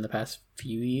attention the past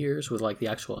few years with like the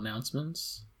actual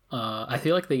announcements. I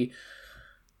feel like they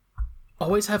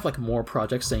always have like more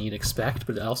projects than you'd expect,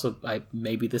 but also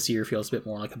maybe this year feels a bit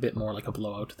more like a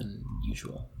blowout than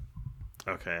usual.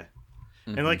 Okay.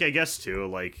 Mm-hmm. And like I guess too,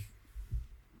 like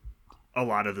a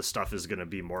lot of the stuff is gonna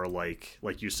be more like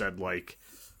you said, like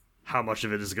how much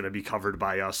of it is gonna be covered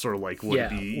by us, or like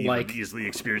would be like easily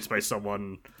experienced by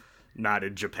someone not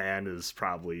in Japan is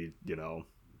probably, you know,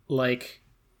 like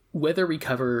whether we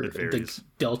cover the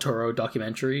Del Toro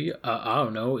documentary. I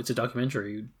don't know. It's a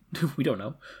documentary. We don't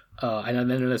know. And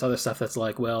then there's other stuff that's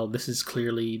like, well, this is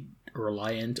clearly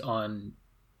reliant on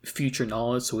future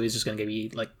knowledge, so he's just going to be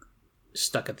like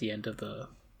stuck at the end of the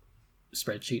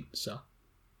spreadsheet. So,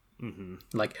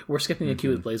 like, we're skipping a queue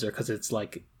with Blazar because it's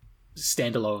like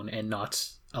standalone and not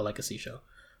a legacy show,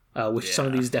 which some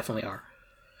of these definitely are.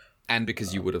 And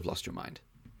because you would have lost your mind.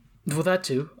 Well, that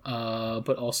too.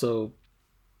 But also,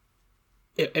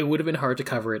 it would have been hard to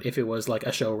cover it if it was like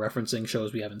a show referencing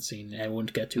shows we haven't seen and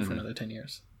wouldn't get to for another 10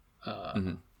 years.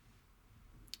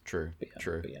 True.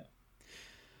 True. But yeah.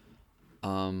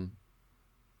 All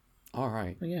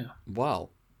right. Yeah.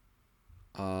 Well,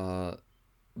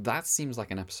 that seems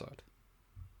like an episode.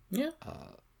 Yeah.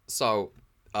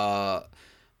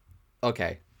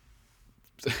 Okay.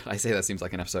 I say that seems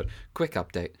like an episode. Quick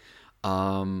update.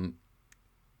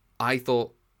 I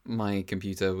thought my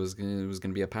computer was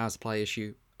gonna be a power supply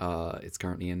issue. It's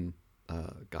currently in.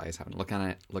 Guys having a look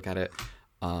at it.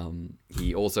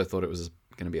 He also thought it was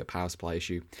going to be a power supply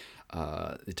issue.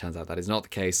 It turns out that is not the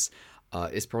case.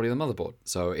 It's probably the motherboard.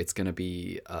 So it's going to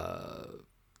be,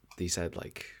 they said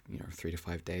 3 to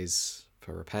 5 days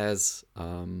for repairs,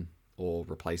 or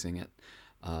replacing it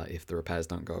if the repairs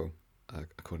don't go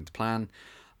according to plan.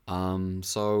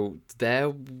 So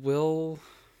there will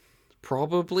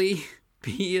probably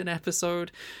be an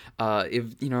episode,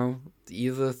 if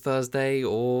either Thursday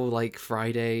or like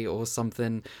Friday or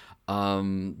something.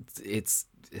 It's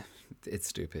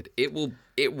stupid. It will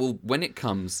when it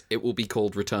comes, it will be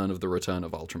called Return of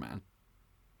Ultraman.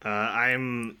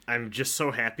 I'm just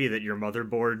so happy that your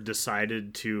motherboard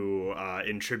decided to,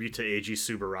 in tribute to Eiji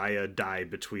Tsuburaya, die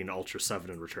between Ultra 7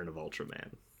 and Return of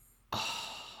Ultraman.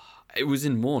 It was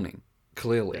in mourning,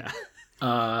 clearly.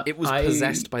 Yeah. It was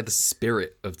possessed by the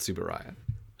spirit of Tsuburaya.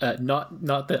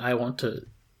 Not that I want to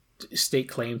stake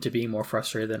claim to being more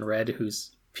frustrated than Red,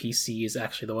 whose PC is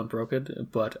actually the one broken,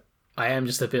 but I am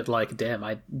just a bit like, damn,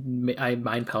 I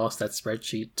mind palace that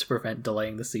spreadsheet to prevent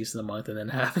delaying the season a month and then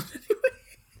have it anyway.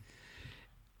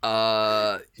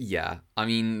 Yeah. I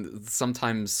mean,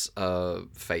 sometimes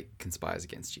fate conspires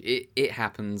against you. It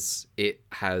happens. It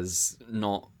has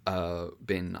not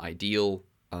been ideal.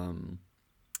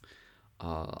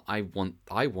 I want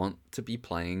to be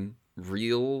playing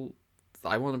real.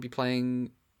 I want to be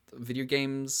playing video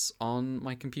games on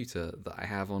my computer that I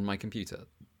have on my computer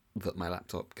that my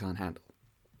laptop can't handle.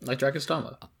 Like Dragon's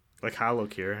Dogma. Like Hollow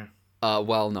Cure.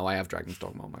 Well, no, I have Dragon's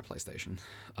Dogma on my PlayStation.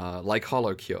 Like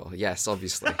Hollow Cure, yes,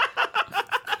 obviously.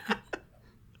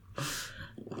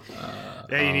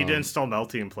 Yeah, you need to install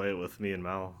Melty and play it with me and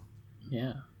Mel.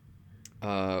 Yeah.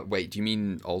 Wait, do you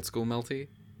mean old school Melty?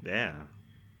 Yeah.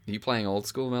 Are you playing old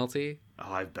school Melty?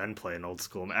 Oh, I've been playing old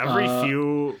school. Every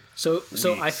few So weeks.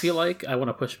 I feel like I want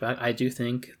to push back. I do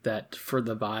think that for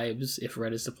the vibes, if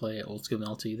Red is to play old school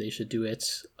Melty, they should do it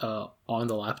on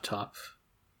the laptop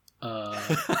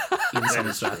in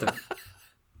someone's bathroom.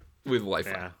 With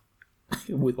Wi-Fi. Yeah.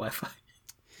 With Wi-Fi.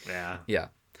 Yeah. Yeah.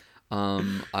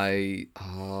 I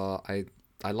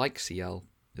like CL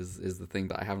is the thing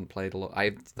that I haven't played a lot.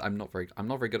 I'm not very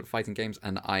good at fighting games,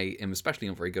 and I am especially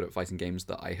not very good at fighting games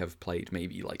that I have played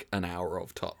maybe like an hour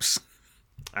of tops.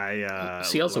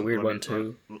 CL's a weird one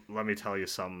too. Let me tell you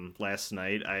something. Last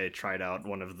night I tried out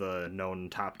one of the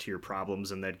known top tier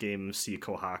problems in that game, See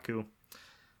Kohaku.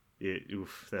 They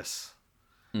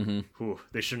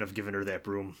shouldn't have given her that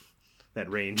broom,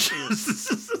 that range.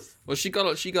 Well, she got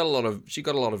a lot of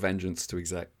vengeance to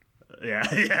exact.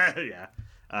 Yeah.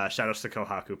 Shoutouts to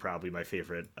Kohaku, probably my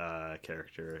favorite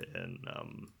character in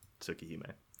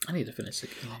Tsukihime. I need to finish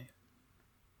Tsukihime.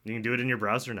 You can do it in your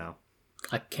browser now.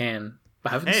 I can. I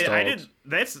haven't installed. I did.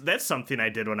 That's something I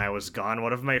did when I was gone.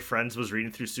 One of my friends was reading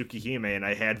through Tsukihime, and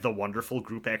I had the wonderful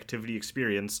group activity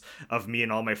experience of me and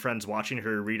all my friends watching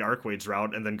her read Arcwade's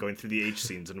route and then going through the H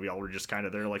scenes, and we all were just kind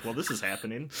of there like, well, this is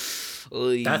happening.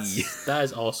 That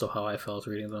is also how I felt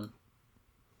reading them.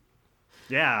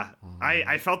 Yeah,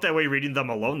 I felt that way reading them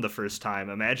alone the first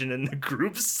time. Imagine in the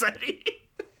group setting.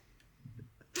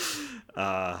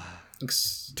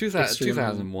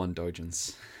 2001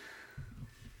 Dojins.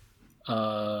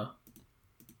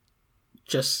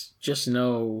 Just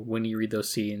know when you read those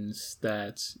scenes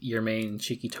that your main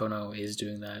Shiki Tono is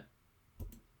doing that.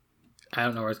 I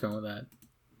don't know where it's going with that.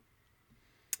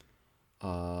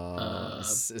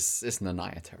 It's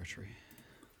Nanaya territory.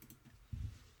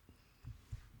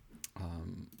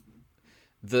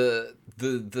 The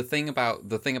thing about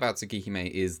Tsukihime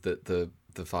is that the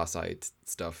Far Side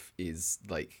stuff is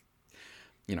like,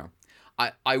 you know,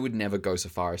 I would never go so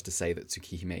far as to say that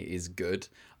Tsukihime is good,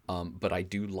 but I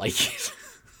do like it.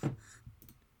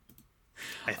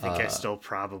 I think I still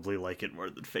probably like it more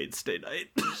than Fate Stay Night,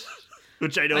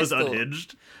 which I know is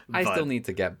unhinged. I still need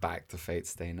to get back to Fate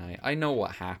Stay Night. I know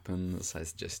what happens. I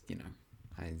just, you know,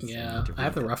 I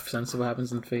have the rough sense of what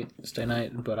happens in Fate Stay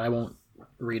Night, but I won't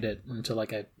read it until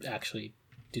like I actually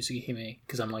do Tsukihime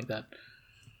because I'm like that.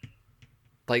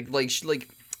 Like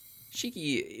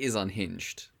Shiki is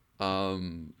unhinged.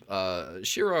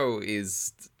 Shiro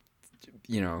is,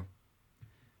 you know,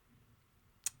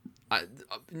 I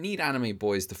need anime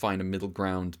boys to find a middle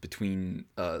ground between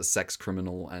sex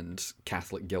criminal and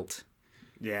Catholic guilt.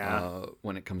 Yeah.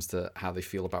 When it comes to how they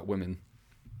feel about women.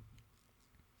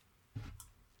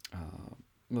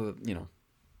 Well, you know,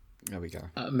 there we go.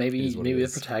 Maybe the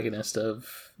protagonist of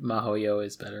Mahoyo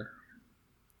is better.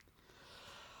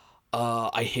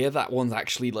 I hear that one's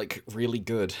actually like really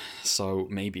good, so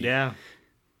maybe. Yeah.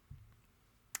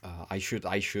 I should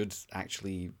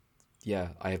actually. Yeah,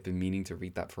 I have been meaning to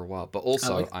read that for a while, but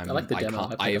also I like the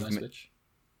demo.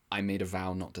 I made a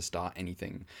vow not to start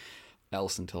anything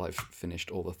else until I've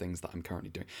finished all the things that I'm currently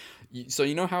doing. So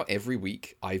you know how every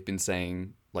week I've been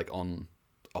saying, like on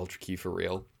Ultra Q for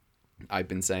real, I've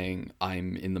been saying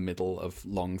I'm in the middle of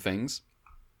long things.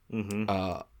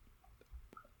 Mm-hmm.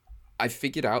 I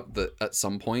figured out that at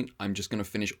some point I'm just going to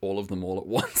finish all of them all at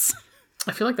once.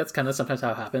 I feel like that's kind of sometimes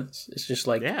how it happens. It's just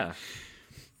like yeah.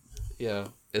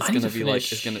 It's gonna be like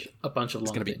a bunch of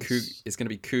long things. It's gonna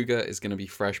be Cougar. It's gonna be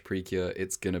Fresh Precure.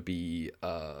 It's gonna be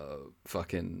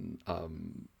fucking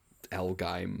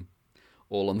Elgheim,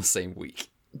 all on the same week.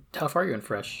 How far are you in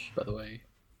Fresh, by the way?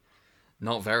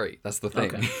 Not very. That's the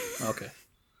thing. Okay.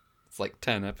 It's like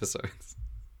 10 episodes.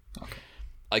 Okay.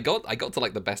 I got to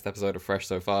like the best episode of Fresh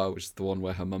so far, which is the one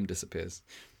where her mum disappears.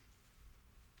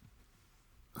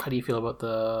 How do you feel about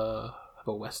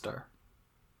Westar?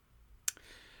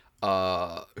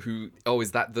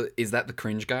 Is that the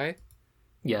cringe guy?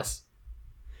 Yes.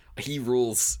 He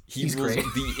rules. He's rules.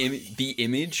 Great. The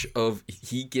image of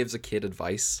he gives a kid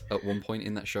advice at one point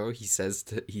in that show. He says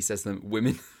to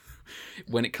them,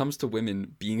 when it comes to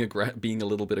women, being a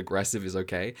little bit aggressive is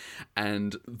okay.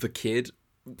 And the kid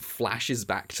flashes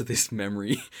back to this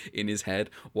memory in his head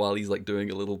while he's like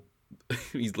doing a little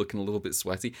he's looking a little bit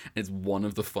sweaty, and it's one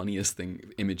of the funniest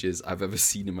images I've ever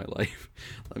seen in my life.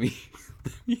 Let me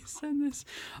send this.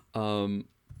 Come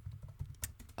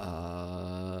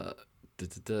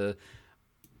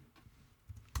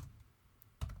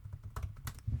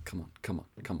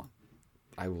on.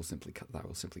 I will simply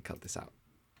cut this out.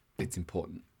 It's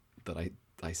important that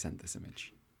I send this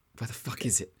image. Where the fuck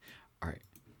is it? All right.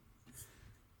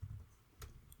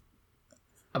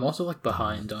 I'm also like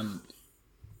behind on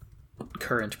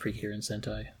current Precure and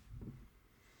Sentai.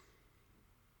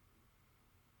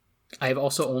 I have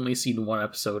also only seen one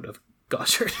episode of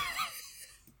Goddard.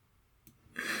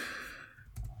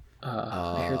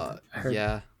 I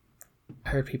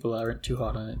heard people aren't too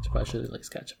hot on it, but I should at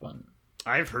least catch up on.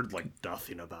 I've heard like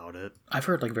nothing about it. I've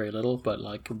heard like very little, but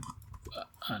like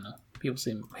I don't know. People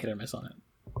seem hit or miss on it.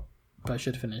 But I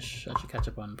should catch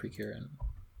up on Precure and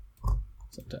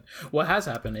Sentai. What has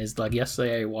happened is like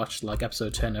yesterday I watched like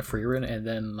episode 10 of Freerun, and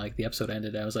then like the episode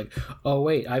ended and I was like, oh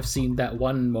wait, I've seen that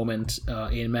one moment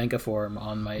in manga form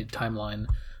on my timeline.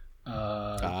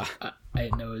 I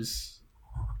didn't know it was...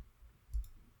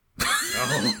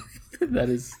 Oh.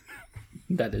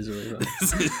 That is really fun.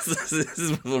 This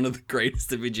is one of the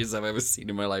greatest images I've ever seen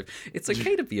in my life. It's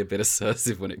okay to be a bit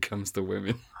assertive when it comes to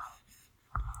women.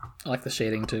 I like the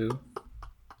shading too.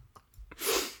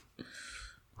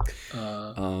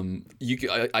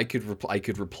 I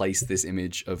could replace this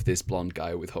image of this blonde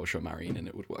guy with Hosho Marine and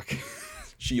it would work.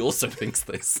 She also thinks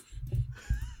this.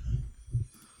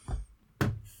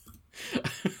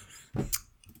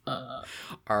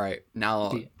 All right,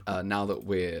 now that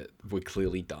we're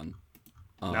clearly done.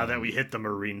 Now that we hit the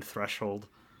marine threshold.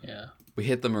 Yeah. We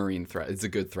hit the marine It's a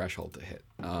good threshold to hit.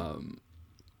 Listen,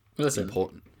 it's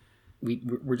important.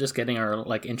 We're just getting our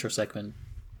like intro segment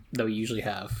that we usually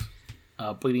have,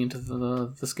 bleeding into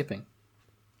the skipping.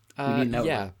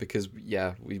 Because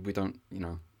we don't,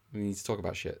 we need to talk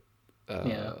about shit.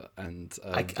 And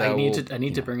I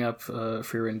need to bring up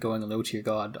Freerun going low to your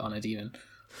god on a demon.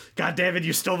 God damn it!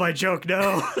 You stole my joke.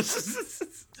 No.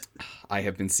 I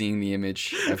have been seeing the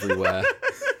image everywhere.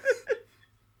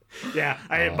 Yeah,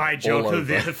 I had my joke.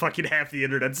 The fucking half the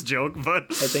internet's joke, but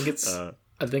I think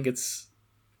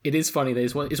it is funny that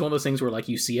it's one of those things where like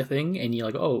you see a thing and you're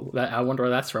like, oh, I wonder where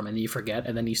that's from, and then you forget,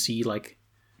 and then you see like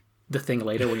the thing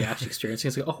later when you actually experience it.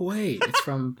 It's like, oh wait, it's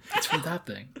from that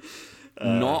thing.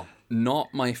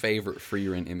 Not my favorite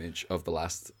Freerun image of the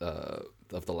last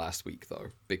week though,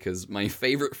 because my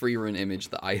favorite Freerun image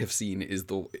that I have seen is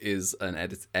an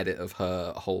edit of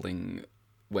her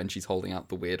when she's holding out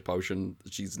the weird potion.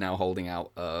 She's now holding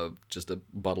out just a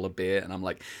bottle of beer, and I'm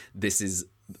like, this is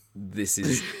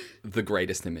the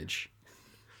greatest image.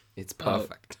 It's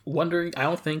perfect. Wondering, I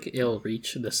don't think it'll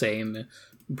reach the same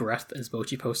breadth as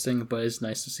Bochi posting, but it's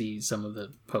nice to see some of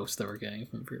the posts that we're getting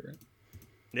from Freerun.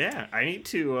 Yeah, I need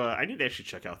to actually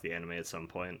check out the anime at some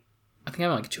point. I think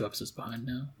I'm like 2 episodes behind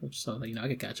now, which is something I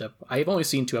could catch up. I've only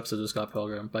seen 2 episodes of Scott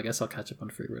Pilgrim, but I guess I'll catch up on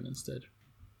Freerun instead.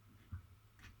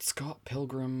 Scott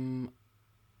Pilgrim.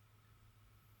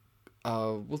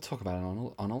 We'll talk about it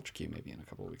on Ultra Q maybe in a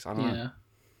couple of weeks. I don't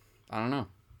know.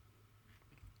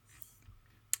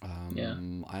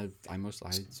 I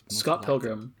mostly Scott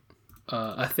Pilgrim,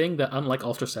 a thing that unlike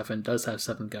Ultra 7 does have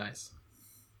 7 guys.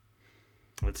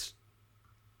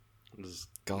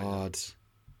 God.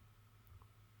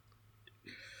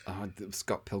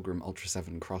 Scott Pilgrim Ultra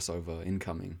 7 crossover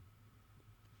incoming.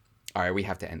 Alright, we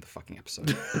have to end the fucking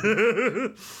episode.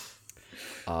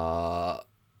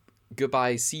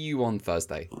 Goodbye. See you on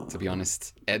Thursday, to be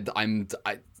honest.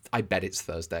 I bet it's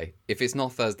Thursday. If it's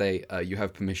not Thursday, you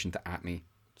have permission to @ me.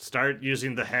 Start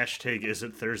using the hashtag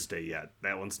isn't Thursday yet.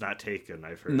 That one's not taken,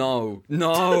 I've heard. No.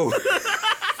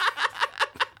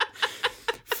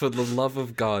 For the love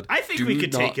of God, I think we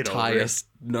could take it over.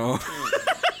 No.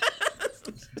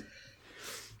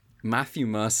 Matthew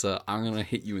Mercer, I'm gonna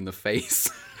hit you in the face.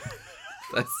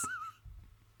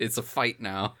 It's a fight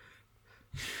now.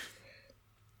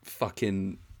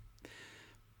 Fucking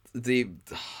they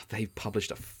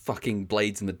published a fucking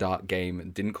Blades in the Dark game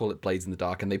and didn't call it Blades in the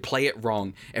Dark, and they play it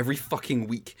wrong every fucking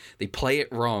week. They play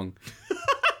it wrong.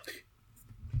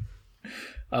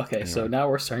 Okay, anyway. So now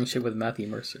we're starting shit with Matthew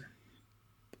Mercer.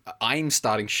 I'm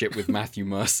starting shit with Matthew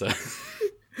Mercer.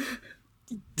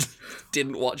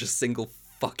 Didn't watch a single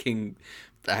fucking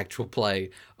actual play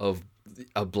of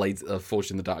a Blades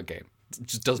Forged in the Dark game.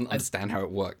 Just doesn't understand how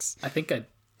it works. I think I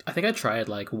tried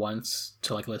like once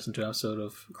to like listen to an episode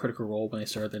of Critical Role when they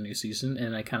started the new season,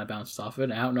 and I kind of bounced off it.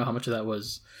 And I don't know how much of that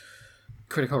was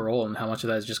critical role, and how much of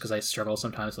that is just because I struggle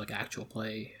sometimes with, like, actual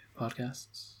play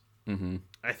podcasts. Mm-hmm.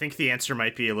 I think the answer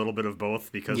might be a little bit of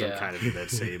both, because I'm kind of in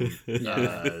that same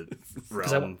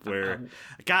realm where,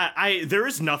 God, there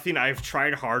is nothing I've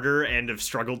tried harder and have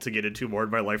struggled to get into more in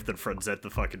my life than Friends at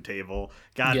the fucking Table.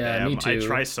 God damn, I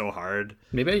try so hard.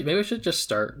 Maybe I should just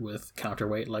start with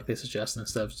Counterweight like they suggest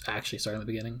instead of actually starting at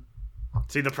the beginning.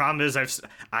 See, the problem is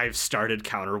I've started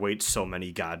Counterweight so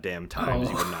many goddamn times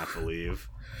you would not believe.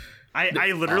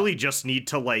 I literally just need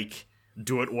to, like,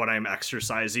 do it when I'm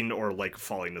exercising or, like,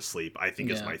 falling asleep, I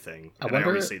think is my thing. And I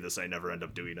always say this, I never end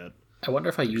up doing it. I wonder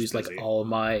if I use, like, all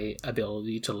my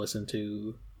ability to listen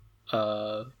to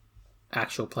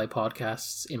actual play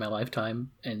podcasts in my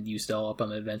lifetime and used it all up on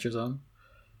the Adventure Zone.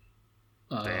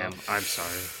 Damn, I'm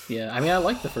sorry. Yeah, I mean, I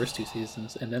liked the first 2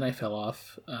 seasons, and then I fell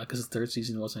off because the 3rd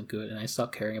season wasn't good, and I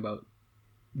stopped caring about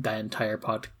that entire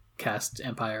podcast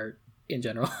empire in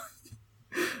general.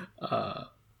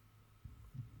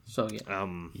 So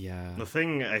yeah. The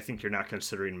thing I think you're not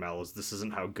considering, Mel, is this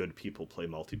isn't how good people play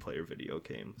multiplayer video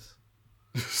games.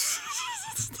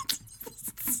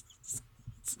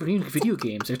 What do you mean video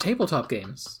games? They're tabletop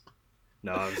games.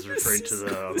 No, I was referring to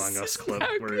the Among Us clip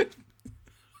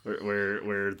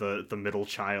where the middle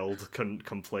child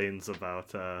complains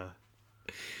about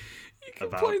he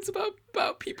complains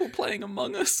about people playing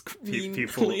Among Us.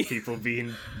 People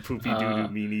being poopy doo-doo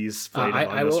meanies playing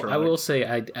Among Us. I will say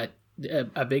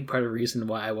a big part of the reason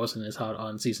why I wasn't as hot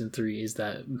on season 3 is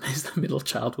that the middle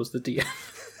child was the DM.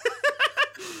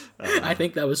 I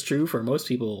think that was true for most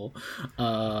people.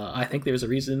 I think there's a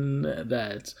reason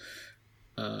that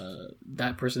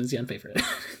that person is the unfavorite.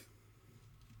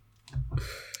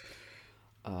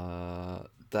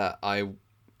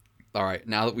 All right,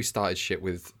 now that we started shit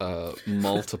with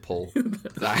multiple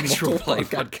actual play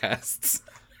podcasts.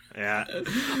 Yeah.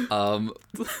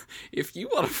 If you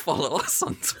want to follow us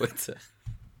on Twitter,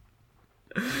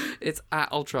 it's at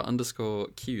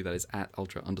 @ultra_Q. That is at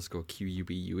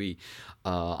 @ultra_QUBUE.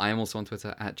 I am also on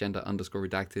Twitter at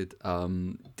gender_redacted.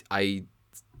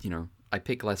 I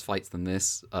pick less fights than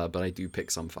this, but I do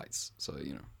pick some fights. So,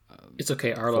 it's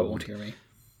okay. Arlo won't hear me.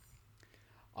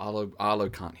 Arlo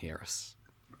can't hear us.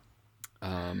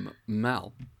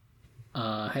 Mal.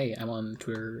 Hey, I'm on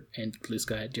Twitter and Blue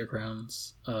Sky at Dear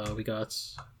Crowns. We got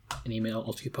an email,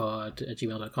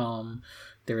 ultraqpod@gmail.com.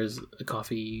 There is a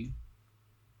coffee,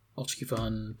 Ultraq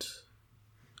Fund.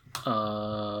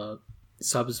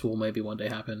 Subs will maybe one day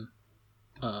happen.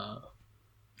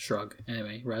 Shrug.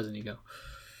 Anyway, Raz and Ego.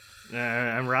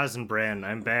 I'm Razin Brand.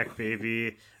 I'm back,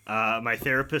 baby. My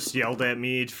therapist yelled at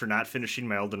me for not finishing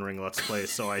my Elden Ring Let's Play,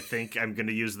 so I think I'm going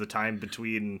to use the time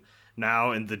between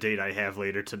now and the date I have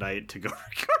later tonight to go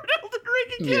record Elden Ring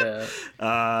again.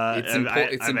 Yeah. It's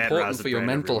important for your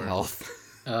mental health.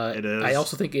 It is. I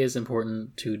also think it is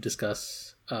important to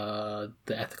discuss the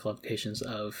ethical implications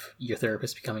of your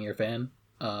therapist becoming your fan.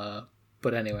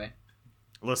 But anyway.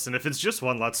 Listen, if it's just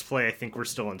one Let's Play, I think we're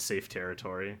still in safe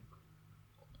territory.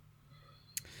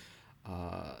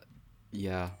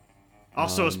 Yeah.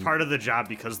 Also, as part of the job,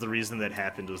 because the reason that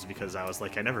happened was because I was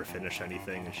like, I never finish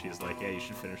anything, and she's like, yeah, you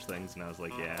should finish things, and I was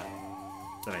like, yeah.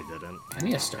 Then I didn't. I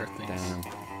need to start things. Damn.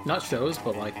 Not shows,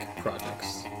 but, like,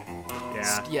 projects.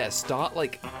 Yeah. Start,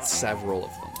 like, several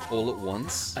of them, all at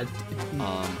once. I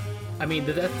mean,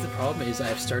 that's the problem, is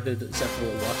I've started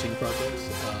several watching projects,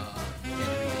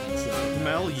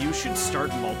 Mel, you should start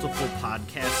multiple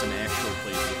podcasts and actual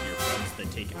plays with your friends that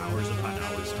take hours upon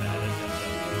hours to edit and then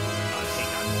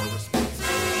take on more responsibility.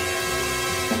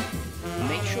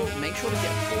 Make sure to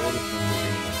get bored of them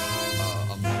within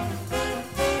a month.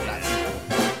 That's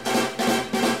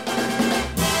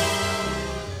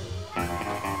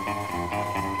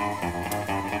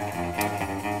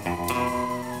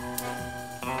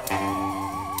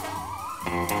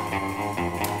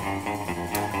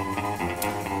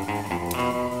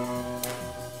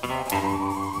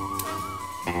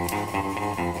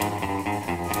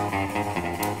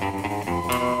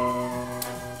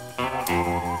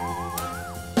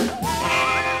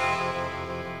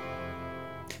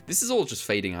This is all just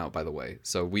fading out, by the way,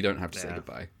 so we don't have to say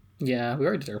goodbye. Yeah, we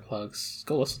already did our plugs.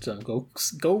 Go listen to them.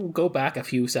 Go back a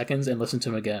few seconds and listen to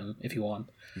them again if you want.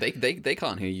 They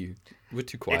can't hear you. We're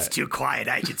too quiet. It's too quiet.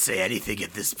 I can say anything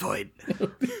at this point.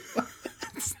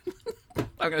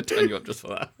 I'm going to turn you up just for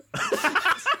that.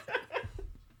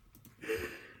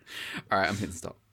 All right, I'm hitting stop.